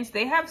brands.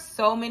 They have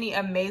so many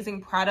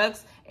amazing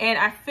products, and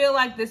I feel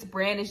like this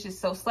brand is just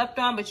so slept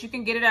on, but you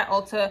can get it at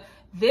Ulta.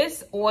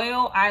 This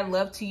oil I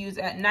love to use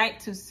at night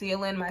to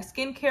seal in my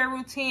skincare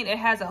routine. It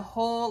has a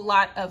whole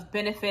lot of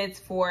benefits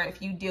for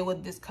if you deal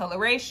with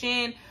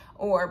discoloration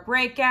or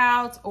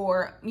breakouts,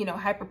 or, you know,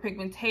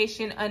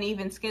 hyperpigmentation,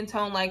 uneven skin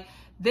tone. Like,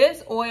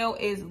 this oil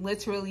is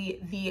literally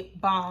the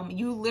bomb.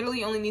 You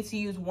literally only need to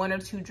use 1 or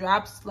 2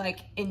 drops, like,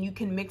 and you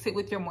can mix it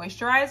with your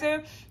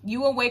moisturizer. You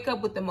will wake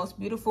up with the most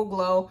beautiful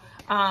glow.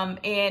 And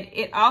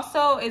it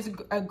also is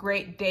a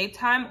great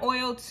daytime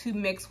oil to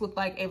mix with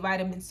like a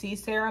vitamin C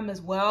serum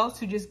as well,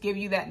 to just give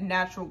you that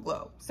natural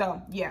glow.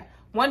 So yeah,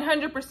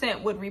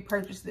 100% would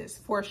repurchase this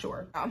for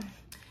sure.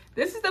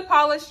 This is the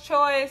Paula's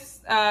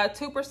Choice 2%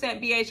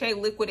 BHA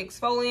liquid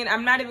exfoliant.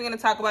 I'm not even going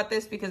to talk about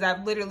this because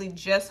I've literally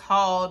just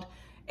hauled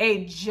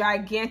a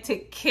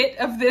gigantic kit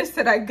of this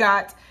that I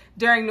got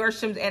during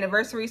Nordstrom's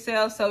anniversary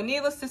sale. So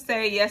needless to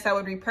say, yes, I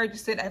would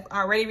repurchase it. I've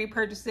already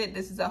repurchased it.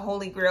 This is a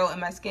holy grail in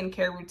my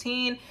skincare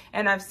routine.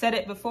 And I've said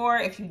it before,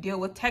 if you deal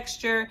with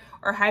texture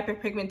or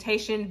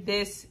hyperpigmentation,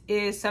 this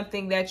is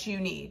something that you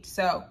need.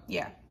 So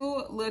yeah.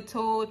 Two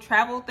little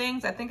travel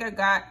things. I think I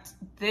got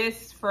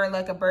this for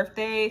like a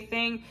birthday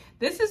thing.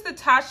 This is the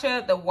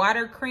Tatcha, the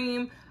water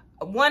cream.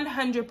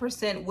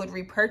 100% would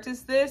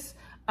repurchase this.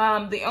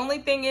 The only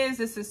thing is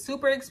this is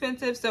super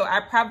expensive, so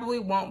I probably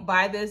won't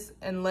buy this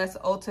unless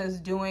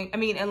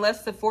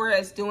unless Sephora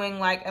is doing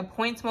like a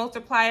points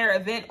multiplier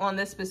event on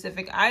this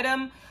specific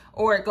item,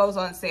 or it goes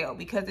on sale,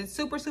 because it's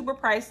super, super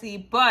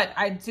pricey. But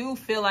I do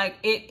feel like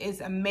it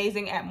is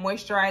amazing at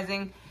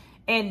moisturizing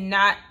and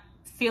not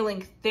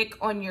feeling thick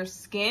on your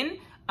skin.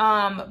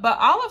 But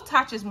all of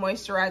Tatcha's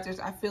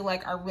moisturizers I feel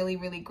like are really,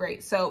 really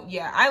great. So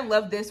yeah, I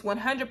love this.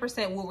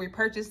 100% will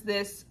repurchase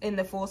this in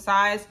the full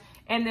size.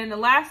 And then the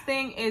last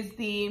thing is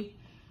the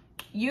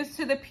Youth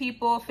to the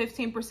People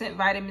 15%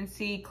 vitamin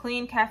C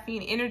clean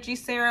caffeine energy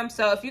serum.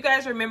 So if you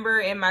guys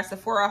remember in my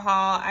Sephora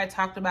haul, I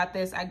talked about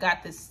this. I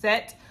got this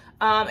set.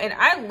 And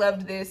I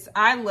loved this.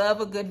 I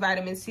love a good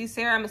vitamin C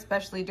serum,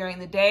 especially during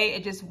the day.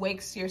 It just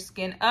wakes your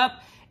skin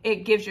up.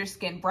 It gives your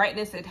skin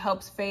brightness. It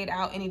helps fade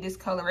out any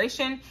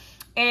discoloration.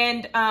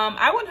 And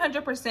I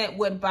 100%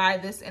 would buy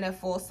this in a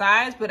full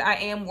size, but I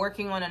am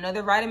working on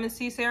another vitamin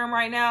C serum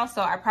right now,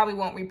 so I probably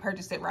won't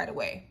repurchase it right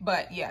away.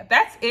 But yeah,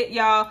 that's it,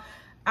 y'all.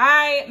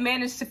 I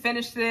managed to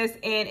finish this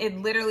and it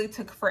literally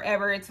took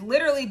forever. It's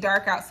literally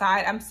dark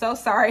outside. I'm so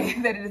sorry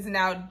that it is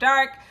now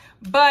dark,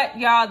 but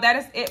y'all, that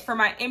is it for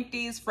my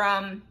empties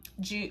from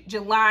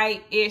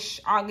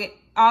July-ish,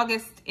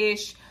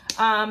 August-ish.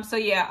 So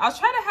yeah, I'll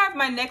try to have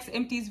my next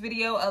empties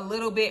video a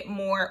little bit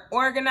more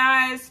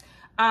organized.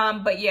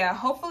 But yeah,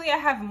 hopefully I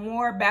have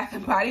more Bath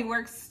 & Body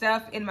Works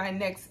stuff in my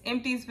next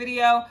empties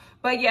video.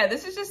 But yeah,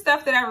 this is just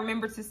stuff that I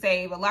remembered to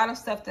save. A lot of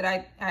stuff that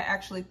I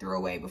actually threw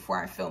away before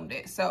I filmed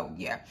it. So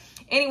yeah.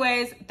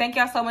 Anyways, thank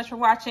y'all so much for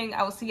watching.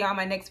 I will see y'all in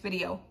my next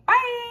video.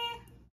 Bye!